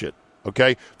bullshit,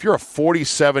 okay? If you're a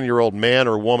 47-year-old man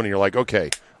or woman and you're like, okay,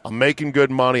 I'm making good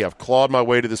money, I've clawed my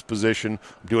way to this position,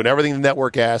 I'm doing everything the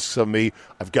network asks of me,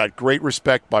 I've got great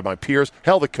respect by my peers.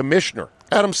 Hell, the commissioner,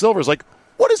 Adam Silver, is like,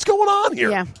 what is going on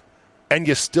here? Yeah. And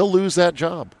you still lose that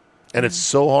job. And it's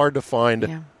so hard to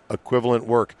find equivalent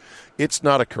work. It's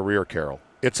not a career, Carol.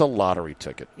 It's a lottery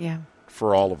ticket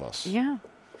for all of us. Yeah.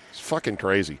 It's fucking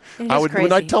crazy. Crazy.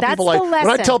 When I tell people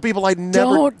I never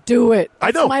don't do it.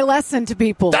 That's I know my lesson to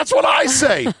people. That's what I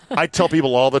say. I tell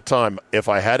people all the time, if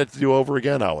I had it to do over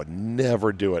again, I would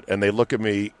never do it. And they look at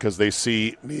me because they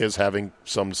see me as having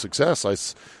some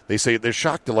success. They say they're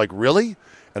shocked. They're like, really?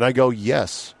 And I go,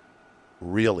 yes,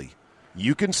 really.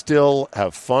 You can still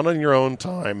have fun on your own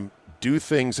time, do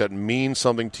things that mean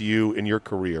something to you in your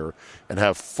career, and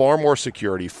have far more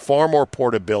security, far more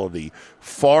portability,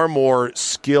 far more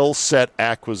skill set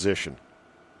acquisition.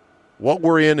 What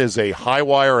we're in is a high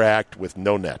wire act with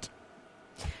no net.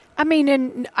 I mean,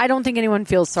 and I don't think anyone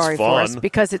feels sorry for us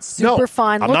because it's super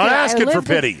fun. I'm not asking for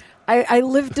pity. I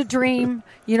lived a dream.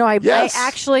 Yes. I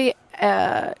actually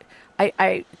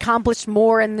I accomplished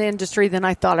more in the industry than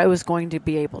I thought I was going to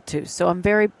be able to. So I'm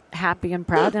very happy and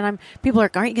proud. And people are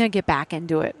like, aren't you going to get back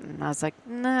into it? And I was like,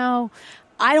 no,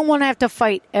 I don't want to have to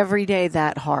fight every day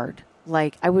that hard.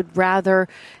 Like, I would rather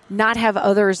not have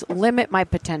others limit my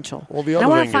potential. Well, the other I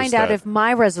want thing to find out if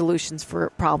my resolutions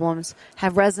for problems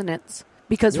have resonance.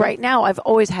 Because right now, I've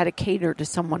always had to cater to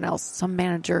someone else, some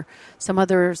manager, some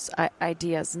others'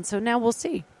 ideas. And so now we'll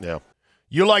see. Yeah.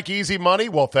 You like easy money?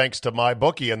 Well, thanks to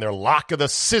MyBookie and their lock of the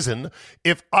season.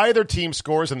 If either team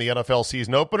scores in the NFL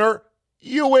season opener,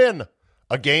 you win.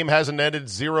 A game hasn't ended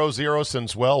 0-0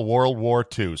 since, World War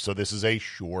II, so this is a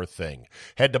sure thing.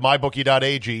 Head to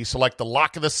mybookie.ag, select the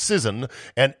lock of the season,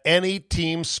 and any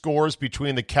team scores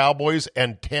between the Cowboys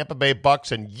and Tampa Bay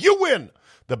Bucks, and you win.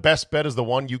 The best bet is the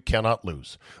one you cannot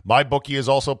lose. MyBookie is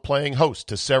also playing host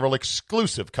to several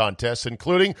exclusive contests,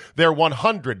 including their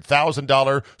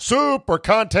 $100,000 Super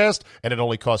Contest, and it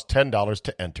only costs $10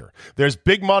 to enter. There's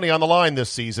big money on the line this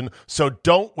season, so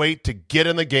don't wait to get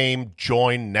in the game.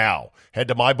 Join now. Head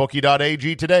to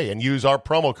mybookie.ag today and use our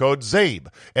promo code ZABE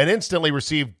and instantly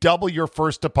receive double your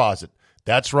first deposit.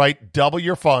 That's right, double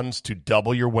your funds to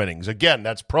double your winnings. Again,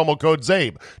 that's promo code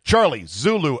ZABE, Charlie,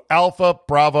 Zulu, Alpha,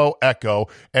 Bravo, Echo,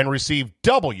 and receive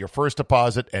double your first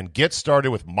deposit and get started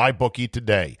with MyBookie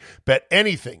today. Bet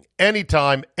anything,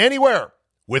 anytime, anywhere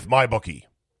with MyBookie.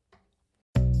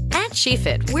 At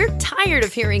SheFit, we're tired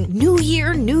of hearing new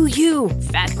year, new you,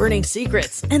 fat-burning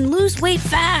secrets, and lose weight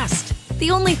fast.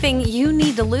 The only thing you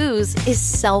need to lose is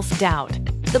self-doubt.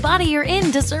 The body you're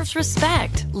in deserves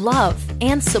respect, love,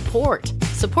 and support.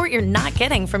 Support you're not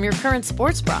getting from your current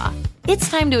sports bra. It's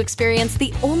time to experience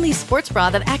the only sports bra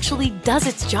that actually does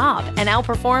its job and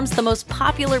outperforms the most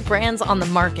popular brands on the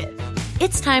market.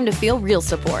 It's time to feel real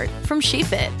support from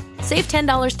SheFit. Save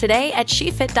 $10 today at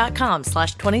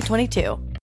shefit.com/2022.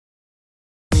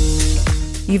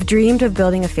 You've dreamed of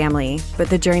building a family, but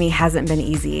the journey hasn't been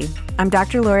easy. I'm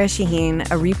Dr. Laura Shaheen,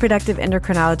 a reproductive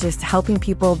endocrinologist helping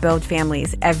people build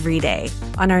families every day.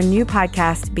 On our new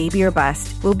podcast, Baby or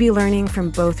Bust, we'll be learning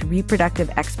from both reproductive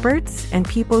experts and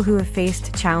people who have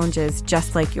faced challenges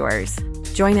just like yours.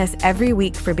 Join us every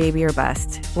week for Baby or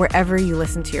Bust, wherever you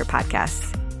listen to your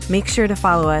podcasts. Make sure to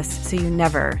follow us so you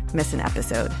never miss an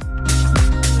episode.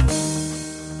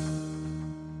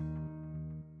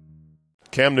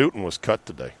 Cam Newton was cut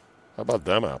today. How about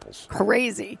them apples?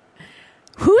 Crazy.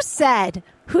 Who said,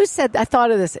 I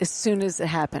thought of this as soon as it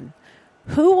happened.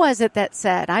 Who was it that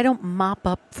said, I don't mop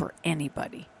up for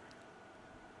anybody?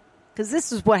 Because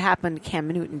this is what happened to Cam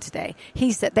Newton today.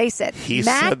 They said,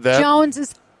 Mac Jones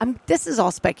is, this is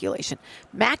all speculation.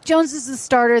 Mac Jones is the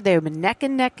starter. They've been neck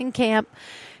and neck in camp.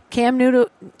 Cam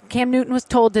Newton was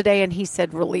told today, and he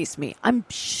said, release me. I'm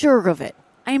sure of it.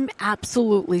 I'm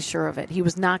absolutely sure of it. He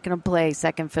was not going to play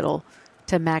second fiddle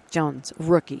to Mac Jones,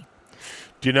 rookie.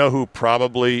 Do you know who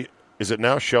probably, is it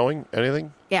now showing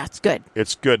anything? Yeah, it's good.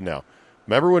 It's good now.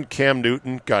 Remember when Cam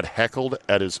Newton got heckled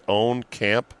at his own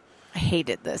camp? I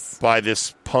hated this. By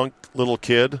this punk little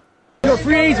kid? You a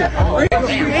free agent. He's a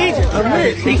free agent. I'm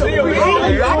rich. He's a free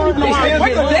agent.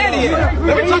 Where's your daddy?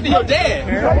 Let me talk to your dad.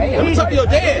 Let me talk to your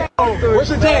dad. Where's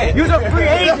your dad? He's a free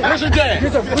agent. Where's your dad?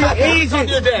 He's a free agent.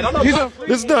 Your dad.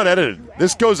 This is not edited.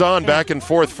 This goes on back and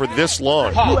forth for this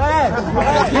long.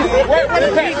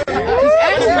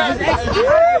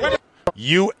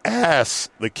 You ass,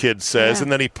 the kid says,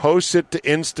 and then he posts it to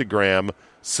Instagram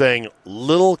saying,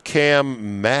 "Little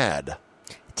Cam mad."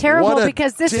 Terrible,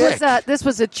 because this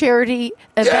was a charity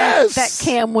event that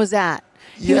Cam was at.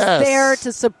 He was there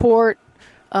to support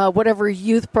whatever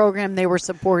youth program they were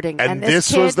supporting. And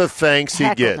this was the thanks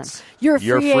he gets. You're a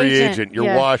free agent.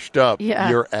 You're washed up.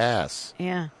 Your ass.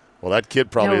 Yeah. Well, that kid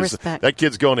probably No is. respect. That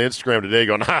kid's going to Instagram today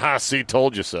going, "Ha, see,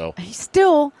 told you so." He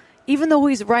still, even though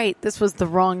he's right, this was the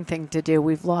wrong thing to do.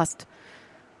 We've lost,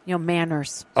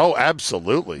 manners. Oh,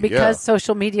 absolutely. Because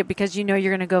social media, because you're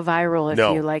going to go viral if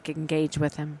you engage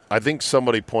with him. I think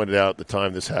somebody pointed out at the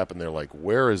time this happened, they're like,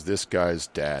 "Where is this guy's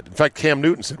dad?" In fact, Cam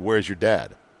Newton said, "Where's your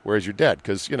dad? Where's your dad?"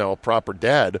 Because, a proper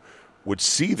dad would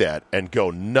see that and go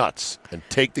nuts and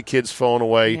take the kid's phone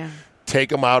away,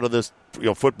 take him out of this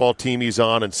football team he's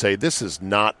on and say, "This is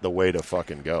not the way to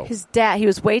fucking go." His dad, he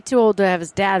was way too old to have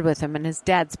his dad with him, and his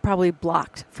dad's probably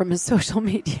blocked from his social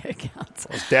media accounts.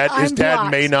 His dad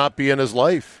may not be in his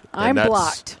life. I'm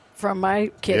blocked from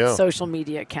my kids' social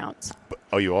media accounts.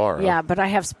 Oh, you are? Yeah, but I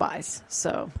have spies,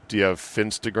 so. Do you have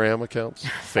Finstagram accounts?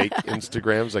 Fake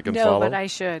Instagrams I can follow? No, but I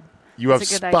should. You have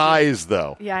spies,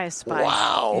 though. Yeah, I have spies.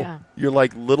 Wow. Yeah. You're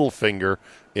like Littlefinger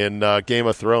in Game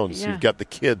of Thrones. Yeah. You've got the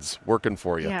kids working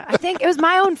for you. Yeah, I think it was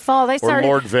my own fault. I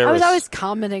Lord Varys. I was always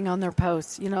commenting on their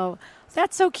posts,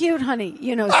 "That's so cute, honey."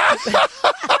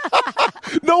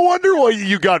 No wonder why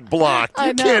you got blocked.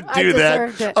 You can't do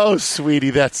that. It. Oh, sweetie,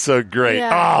 that's so great.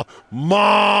 Yeah. Oh,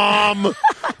 Mom!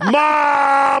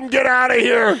 Mom, get out of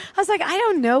here. I was like, I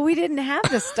don't know. We didn't have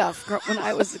this stuff when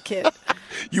I was a kid.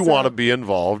 You want to be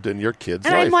involved in your kid's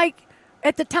life. And I'm like,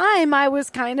 at the time, I was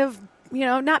kind of,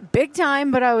 not big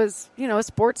time, but I was, a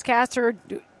sportscaster.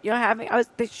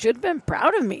 They should have been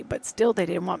proud of me, but still, they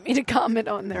didn't want me to comment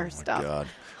on their stuff.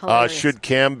 God. Should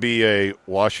Cam be a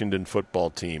Washington football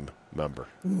team member?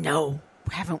 No.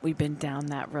 Haven't we been down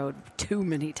that road too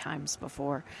many times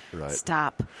before? Right.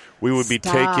 Stop. We would be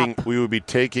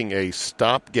taking a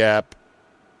stopgap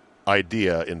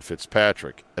idea in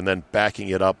Fitzpatrick and then backing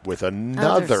it up with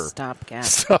another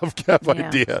stopgap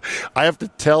idea. I have to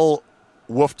tell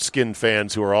Wolfskin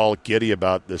fans who are all giddy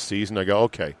about this season, I go,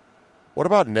 okay, what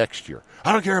about next year?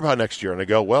 I don't care about next year. And I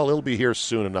go, well, it'll be here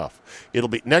soon enough.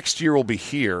 Next year will be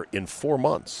here in 4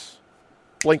 months.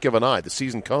 Blink of an eye. The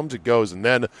season comes, it goes, and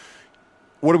then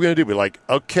what are we going to do? Be like,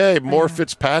 okay, more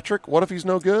Fitzpatrick? What if he's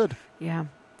no good? Yeah.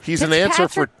 He's an answer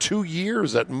for 2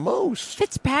 years at most.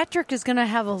 Fitzpatrick is going to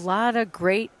have a lot of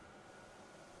great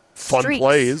fun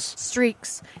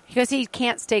streaks, because he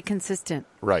can't stay consistent.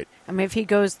 Right. I mean, if he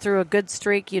goes through a good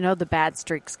streak, the bad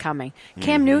streak's coming.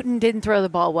 Cam Newton didn't throw the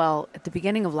ball well at the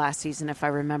beginning of last season, if I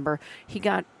remember. He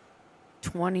got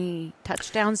 20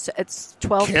 touchdowns. It's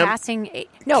 12 passing.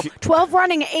 12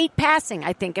 running, 8 passing,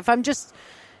 I think.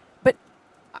 But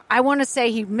I want to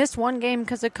say he missed one game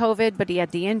because of COVID, but he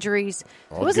had the injuries.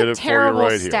 It wasn't terrible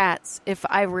stats, if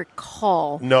I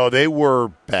recall. No, they were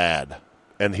bad.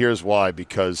 And here's why,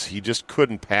 because he just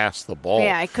couldn't pass the ball.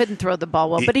 Yeah, he couldn't throw the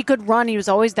ball well, but he could run. He was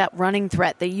always that running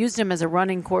threat. They used him as a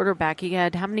running quarterback. He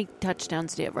had, how many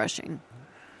touchdowns did he have rushing?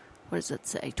 What does it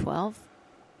say, 12?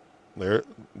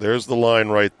 There's the line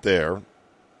right there.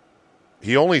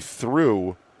 He only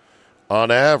threw,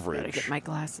 on average. Gotta get my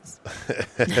glasses.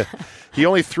 He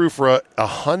only threw for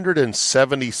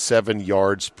 177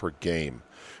 yards per game,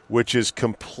 which is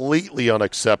completely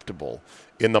unacceptable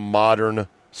in the modern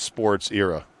sports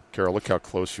era. Carol, look how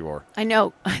close you are. I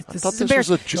know. I thought this was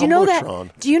a Jumbotron.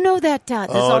 Do you know that there's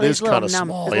all it these is little kind of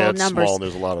small. little It's numbers. small, and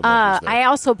there's a lot of numbers there. I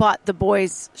also bought the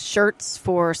boys' shirts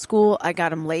for school. I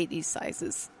got them ladies'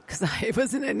 sizes because I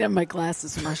wasn't in my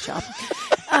glasses when I was shopping.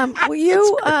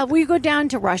 Will you go down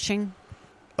to rushing?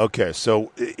 Okay,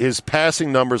 so his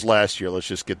passing numbers last year, let's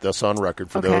just get this on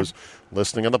record for those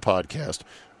listening on the podcast.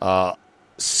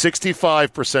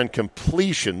 65%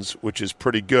 completions, which is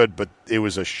pretty good, but it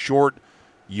was a short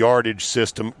yardage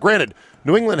system. Granted,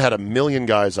 New England had 1 million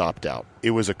guys opt out.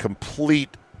 It was a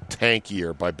complete tank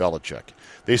year by Belichick.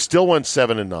 They still went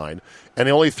 7-9, and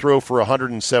they only threw for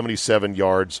 177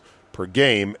 yards per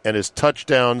game, and his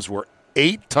touchdowns were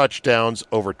 8 touchdowns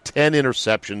over 10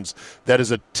 interceptions. That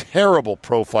is a terrible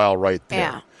profile right there.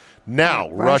 Yeah. Now,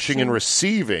 rushing and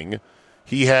receiving,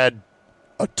 he had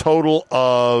a total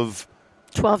of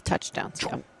 12 touchdowns.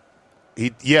 He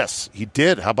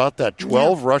did. How about that?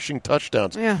 12 rushing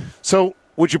touchdowns. Yeah. So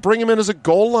would you bring him in as a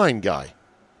goal line guy?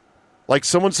 Like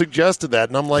someone suggested that,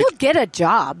 and I'm like, he'll get a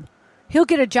job.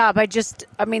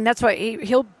 I mean, that's why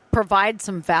he'll provide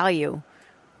some value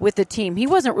with the team. He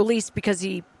wasn't released because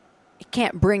he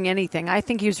can't bring anything. I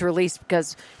think he was released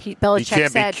because Belichick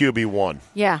can't said, be QB1.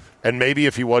 Yeah. And maybe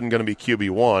if he wasn't going to be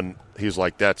QB1, he's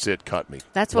like, that's it, cut me.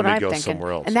 That's what I'm go thinking.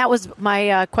 Somewhere else. And that was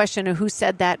my question of who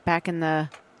said that back in the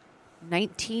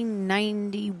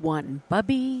 1991.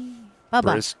 Bubby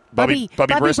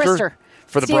Brister.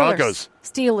 For the Broncos.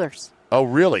 Steelers. Oh,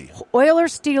 really?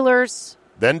 Oilers, Steelers.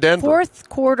 Then Denver. Fourth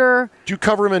quarter. Did you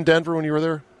cover him in Denver when you were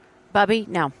there? Bubby?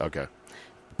 No. Okay.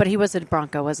 But he was a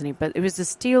Bronco, wasn't he? But it was a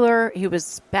Steeler. He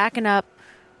was backing up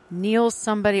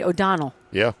O'Donnell.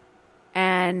 Yeah.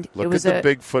 And Look it was at the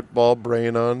big football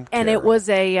brain on and Karen. It was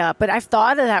but I've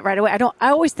thought of that right away. I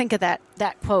always think of that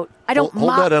quote. Hold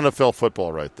that NFL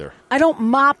football right there. I don't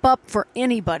mop up for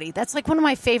anybody. That's like one of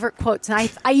my favorite quotes. And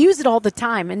I use it all the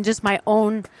time in just my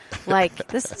own, like,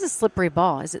 this is a slippery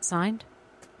ball. Is it signed?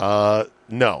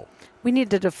 No. We need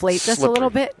to deflate this a little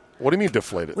bit. What do you mean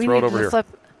deflate it? We Throw it need over to here. flip.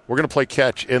 We're going to play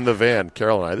catch in the van,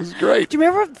 Carol and I. This is great. Do you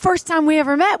remember the first time we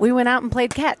ever met? We went out and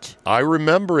played catch. I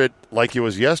remember it like it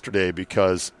was yesterday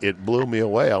because it blew me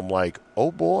away. I'm like,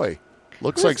 oh, boy.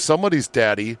 Looks like somebody's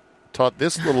daddy taught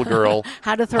this little girl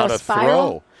how to throw a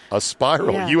spiral.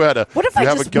 Yeah. You had what if I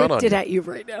have just a gun whipped on it at you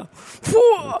right now?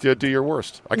 Do your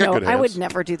worst. I got good hands. I would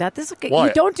never do that. This is Why?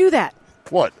 You don't do that.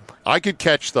 What? I could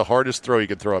catch the hardest throw you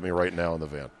could throw at me right now in the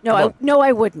van. No,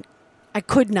 I wouldn't. I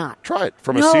could not. Try it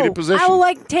from a seated position. I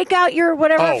will take out your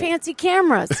fancy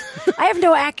cameras. I have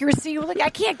no accuracy. I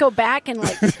can't go back and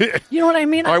you know what I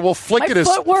mean? All right, well, flick it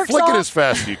as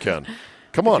fast as you can.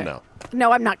 Come on now.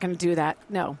 No, I'm not going to do that.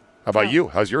 No. How about you?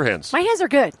 How's your hands? My hands are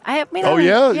good. Yeah?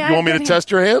 You want me to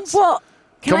test your hands? Well,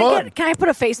 can I put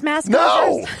a face mask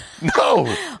on first?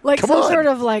 No. Some sort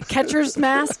of catcher's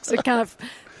mask. So kind of,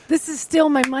 this is still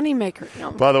my moneymaker.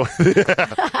 No. By the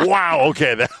way, wow.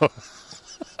 Okay, that's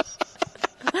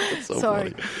so Sorry.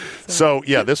 funny. So,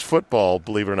 yeah, this football,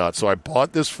 believe it or not. So I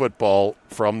bought this football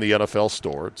from the NFL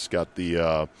store. It's got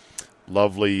the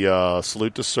lovely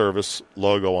Salute to Service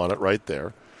logo on it right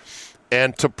there.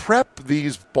 And to prep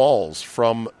these balls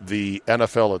from the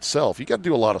NFL itself, you got to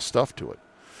do a lot of stuff to it.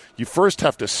 You first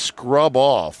have to scrub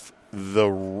off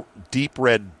the deep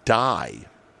red dye.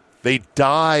 They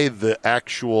dye the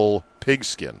actual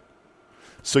pigskin.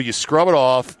 So you scrub it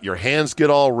off, your hands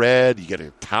get all red, you get a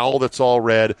towel that's all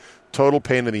red, total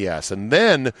pain in the ass. And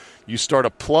then you start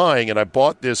applying, and I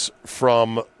bought this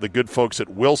from the good folks at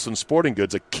Wilson Sporting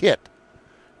Goods, a kit.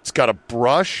 It's got a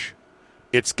brush,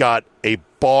 it's got a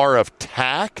bar of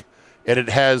tack, and it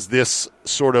has this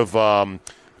sort of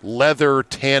leather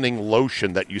tanning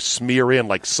lotion that you smear in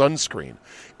like sunscreen.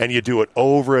 And you do it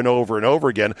over and over and over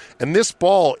again. And this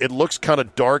ball, it looks kind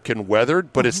of dark and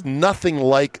weathered, but it's nothing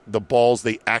like the balls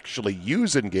they actually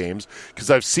use in games.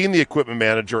 Because I've seen the equipment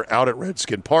manager out at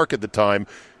Redskin Park at the time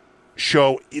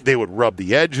show they would rub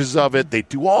the edges of it. They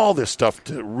do all this stuff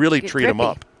to really treat them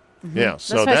up. Mm-hmm. Yeah,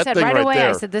 so that's what that I said thing right away. there.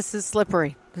 I said, this is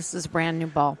slippery. This is a brand new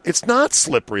ball. It's not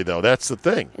slippery, though. That's the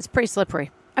thing. It's pretty slippery.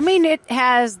 I mean, it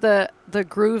has the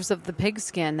grooves of the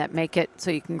pigskin that make it so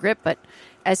you can grip. But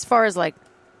as far as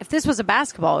if this was a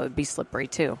basketball, it would be slippery,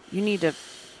 too. You need to...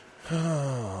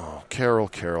 Oh, Carol.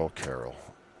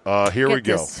 Here we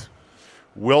go.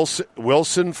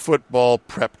 Wilson Football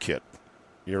Prep Kit.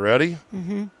 You ready?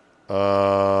 Mm-hmm.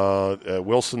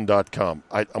 Wilson.com.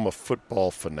 I'm a football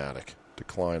fanatic.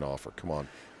 Decline offer. Come on.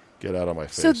 Get out of my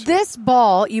face. So this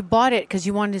ball, you bought it because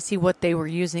you wanted to see what they were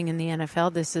using in the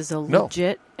NFL? This is a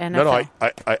legit NFL? No,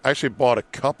 I actually bought a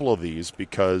couple of these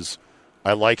because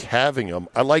I like having them.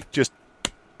 I like just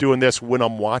doing this when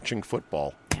I'm watching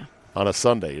football on a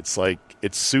Sunday. It's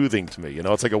it's soothing to me.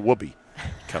 It's like a whoopee.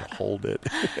 Kind of hold it.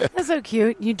 That's so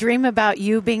cute. You dream about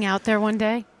you being out there one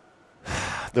day?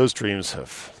 Those dreams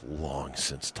have long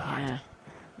since died. Yeah.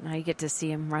 Now you get to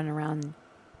see him run around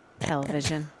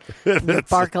television. Your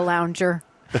Barca lounger.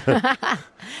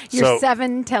 Your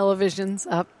 7 televisions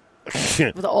up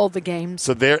with all the games.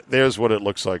 So there's what it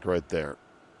looks like right there.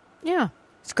 Yeah.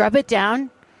 Scrub it down.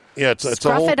 Yeah,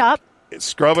 scruff it up.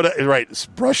 Scrub it up. Right.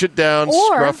 Brush it down,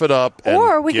 scruff it up, and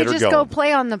or we get could her just going. go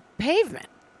play on the pavement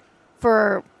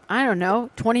for, I don't know,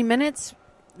 20 minutes.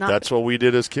 That's what we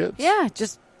did as kids. Yeah,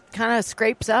 just kind of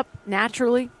scrapes up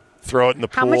naturally. Throw it in the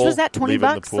pool. How much was that?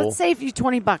 $20? Let's save you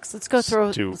 $20. Let's go throw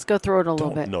it a little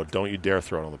bit. No, don't you dare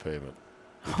throw it on the pavement.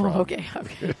 Oh, okay.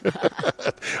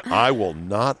 I will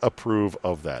not approve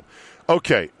of that.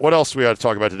 Okay, what else do we got to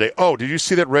talk about today? Oh, did you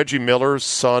see that Reggie Miller's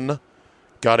son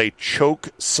got a choke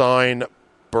sign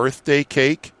birthday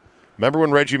cake? Remember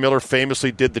when Reggie Miller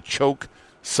famously did the choke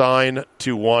sign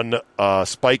to one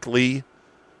Spike Lee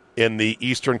in the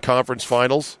Eastern Conference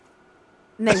Finals?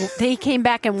 And they came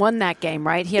back and won that game,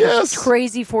 right? He had a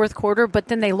crazy fourth quarter, but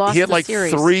then they lost the series. He had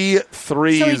like 3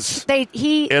 threes so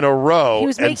in a row. He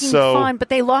was making fun, but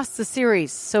they lost the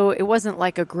series, so it wasn't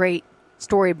like a great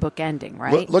storybook ending,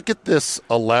 right? Look at this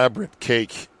elaborate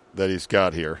cake that he's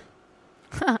got here.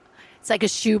 It's like a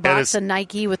shoebox, a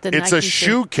Nike with the Nike. It's a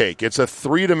shoe cake. It's a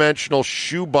 3-dimensional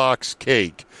shoebox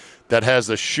cake that has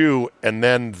a shoe, and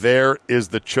then there is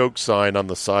the choke sign on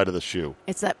the side of the shoe.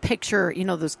 It's that picture,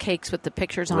 those cakes with the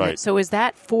pictures on it. So is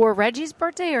that for Reggie's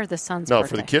birthday or the son's birthday? No,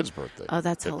 for the kid's birthday. Oh,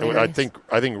 that's hilarious.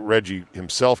 I think Reggie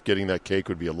himself getting that cake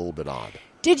would be a little bit odd.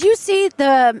 Did you see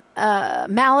the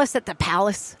Malice at the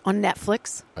Palace on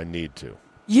Netflix? I need to.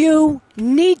 You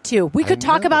need to. We could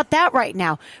talk about that right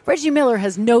now. Reggie Miller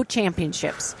has no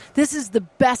championships. This is the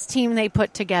best team they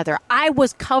put together. I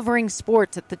was covering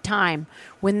sports at the time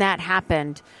when that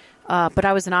happened, but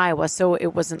I was in Iowa, so it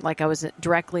wasn't like I was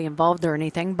directly involved or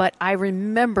anything. But I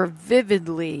remember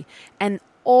vividly and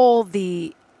all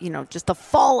the, just the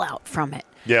fallout from it.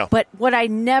 Yeah. But what I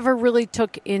never really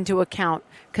took into account,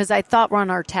 because I thought Ron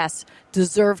Artest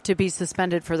deserved to be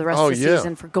suspended for the rest of the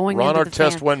season for going Ron into the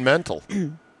Artest fan. went mental.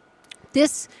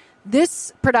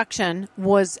 This production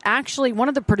was actually, one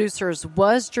of the producers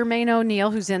was Jermaine O'Neal,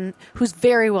 who's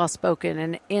very well spoken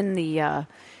and in the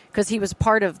because he was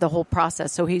part of the whole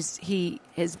process. So he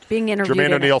is being interviewed.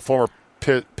 Jermaine O'Neal, former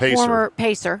pacer. Former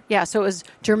pacer, yeah. So it was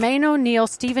Jermaine O'Neal,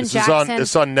 Steven Jackson.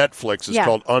 It's on Netflix. It's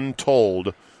called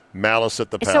Untold. Malice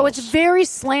at the Palace. So it's very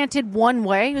slanted one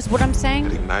way, is what I'm saying.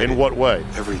 In what way?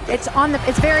 Everything. It's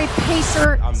very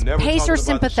pacer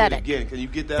sympathetic. Can you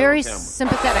get that very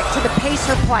sympathetic to the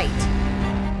pacer plight.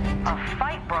 A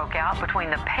fight broke out between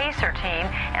the pacer team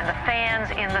and the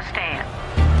fans in the stand.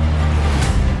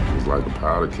 It was like a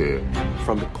powder keg.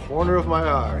 From the corner of my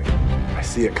eye, I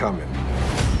see it coming.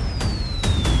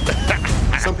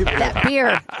 Some people that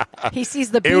beer. He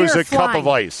sees the beer. It was a flying. cup of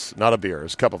ice, not a beer. It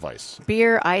was a cup of ice.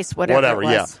 Beer, ice, whatever it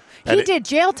was. Yeah. He did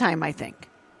jail time, I think.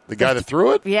 The guy that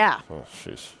threw it? Yeah. Oh,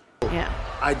 jeez. Yeah.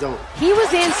 I don't. He was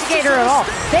the instigator at all.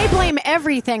 They blame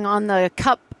everything on the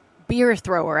cup beer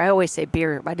thrower. I always say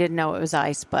beer. I didn't know it was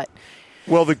ice, but.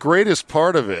 Well, the greatest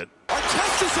part of it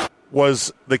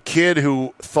was the kid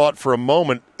who thought for a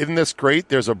moment, isn't this great?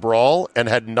 There's a brawl, and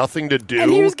had nothing to do. And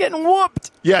he was getting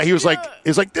whooped. Yeah, he was like,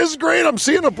 this is great. I'm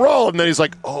seeing a brawl. And then he's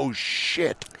like, oh,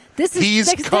 shit.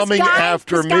 He's coming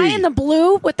after me. This guy in the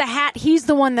blue with the hat, he's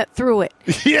the one that threw it.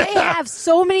 Yeah. They have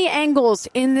so many angles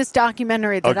in this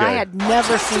documentary that I had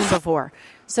never seen before.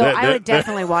 So I would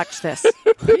definitely watch this.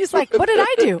 He's like, what did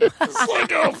I do? It's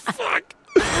like, oh, fuck.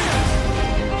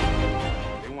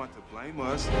 They want to blame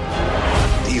us.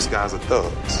 These guys are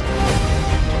thugs.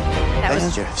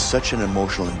 Fans have such an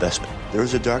emotional investment. There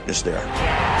is a darkness there.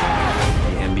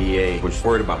 The NBA was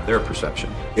worried about their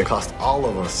perception. It cost all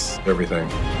of us everything.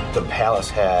 The Palace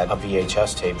had a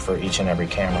VHS tape for each and every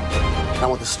camera. I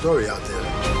want the story out there.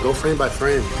 Go frame by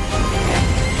frame.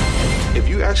 If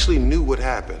you actually knew what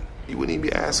happened, you wouldn't even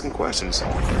be asking questions.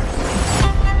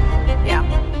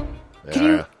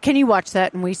 Yeah. Can you watch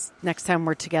that? And next time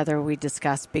we're together, we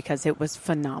discuss, because it was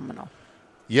phenomenal.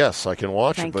 Yes, I can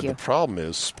watch it, but the problem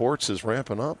is sports is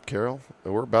ramping up, Carol.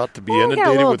 We're about to be inundated we got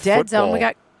a little with dead football. zone. We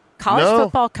got college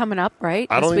football coming up, right?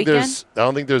 I don't this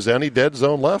think there's any dead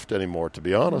zone left anymore, to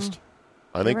be honest.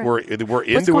 I think we're into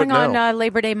What's it going now. on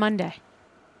Labor Day Monday?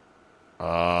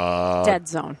 Dead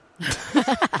zone.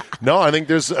 No, I think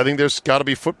there's got to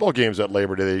be football games at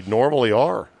Labor Day. They normally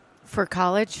are. For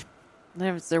college?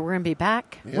 We're going to be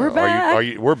back. Yeah. We're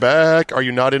back. We're back. Are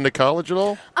you not into college at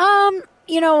all?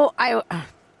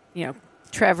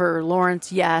 Trevor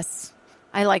Lawrence, yes.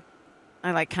 I like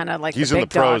kind of like he's the in big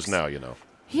the pros dogs. now, you know.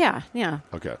 Yeah.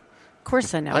 Okay. Of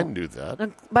course I know. I knew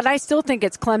that. But I still think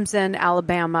it's Clemson,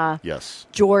 Alabama, yes,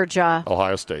 Georgia,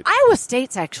 Ohio State. Iowa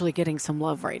State's actually getting some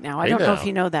love right now. I don't know if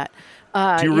you know that.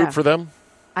 Do you root for them?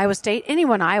 Iowa State?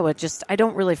 Anyone Iowa. I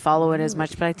don't really follow it as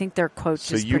much, but I think their coach is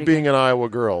pretty good. So you being an Iowa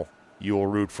girl, you will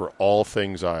root for all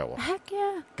things Iowa. Heck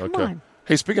yeah. Come on.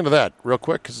 Hey, speaking of that, real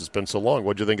quick, because it's been so long,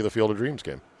 what did you think of the Field of Dreams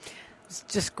game? It's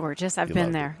just gorgeous. I've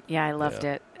been there. Yeah, I loved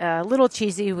it. A little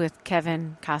cheesy with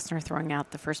Kevin Costner throwing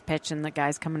out the first pitch and the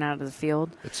guys coming out of the field.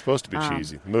 It's supposed to be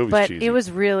cheesy. The movie's but cheesy. But it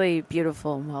was really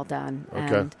beautiful and well done.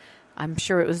 Okay. And I'm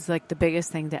sure it was like the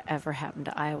biggest thing that ever happened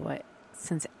to Iowa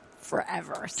since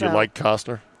forever. So, do you like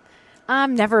Costner?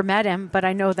 Never met him, but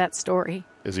I know that story.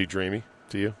 Is he dreamy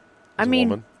to you? I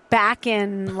mean, back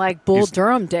in like Bull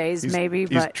Durham days, maybe. He's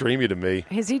but dreamy to me.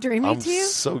 Is he dreamy to you? I'm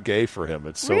so gay for him.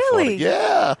 It's so really funny.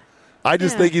 Yeah. I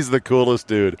just think he's the coolest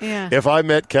dude. Yeah. If I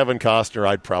met Kevin Costner,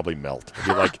 I'd probably melt. I'd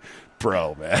be like,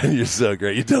 bro, man, you're so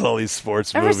great. You did all these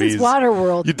sports Ever movies. since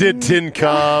Waterworld. You did Tin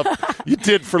Cup. You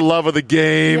did For Love of the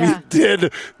Game. Yeah. You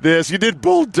did this. You did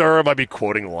Bull Durham. I'd be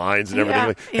quoting lines and everything. Yeah.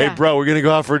 Like, hey, bro, we're going to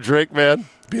go out for a drink, man.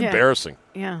 It'd be embarrassing.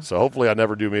 Yeah. So hopefully I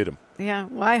never do meet him. Yeah.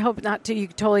 Well, I hope not to. You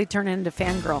totally turn into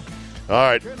fangirl. All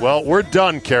right. Well, we're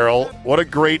done, Carol. What a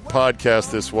great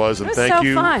podcast this was. And thank so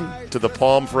you fun. to the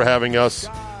Palm for having us.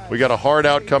 We got a hard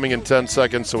out coming in 10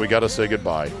 seconds, so we got to say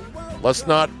goodbye. Let's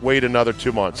not wait another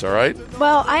 2 months, all right?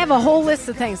 Well, I have a whole list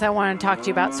of things I want to talk to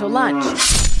you about. So lunch.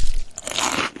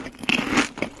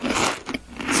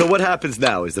 So what happens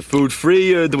now? Is the food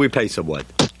free or do we pay someone?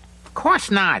 Of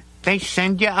course not. They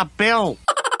send you a bill.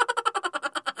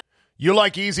 You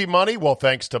like easy money? Well,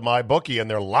 thanks to MyBookie and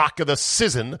their lock of the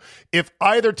season. If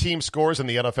either team scores in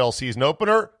the NFL season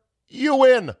opener, you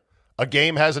win. A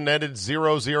game hasn't ended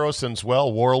 0-0 since,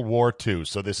 well, World War II,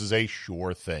 so this is a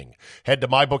sure thing. Head to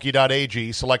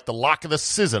mybookie.ag, select the lock of the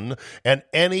season, and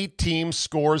any team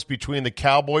scores between the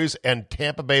Cowboys and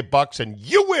Tampa Bay Bucks, and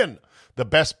you win. The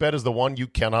best bet is the one you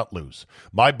cannot lose.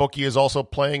 MyBookie is also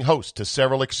playing host to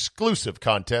several exclusive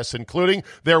contests, including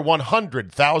their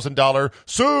 $100,000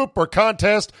 Super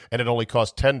Contest, and it only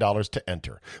costs $10 to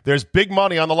enter. There's big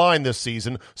money on the line this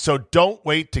season, so don't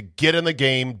wait to get in the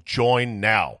game. Join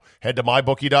now. Head to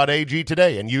mybookie.ag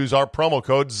today and use our promo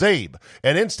code ZABE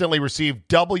and instantly receive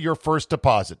double your first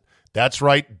deposit. That's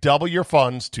right, double your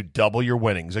funds to double your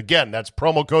winnings. Again, that's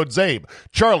promo code ZABE,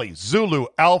 Charlie, Zulu,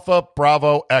 Alpha,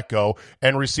 Bravo, Echo,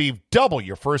 and receive double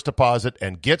your first deposit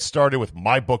and get started with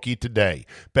MyBookie today.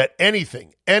 Bet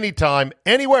anything, anytime,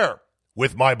 anywhere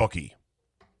with MyBookie.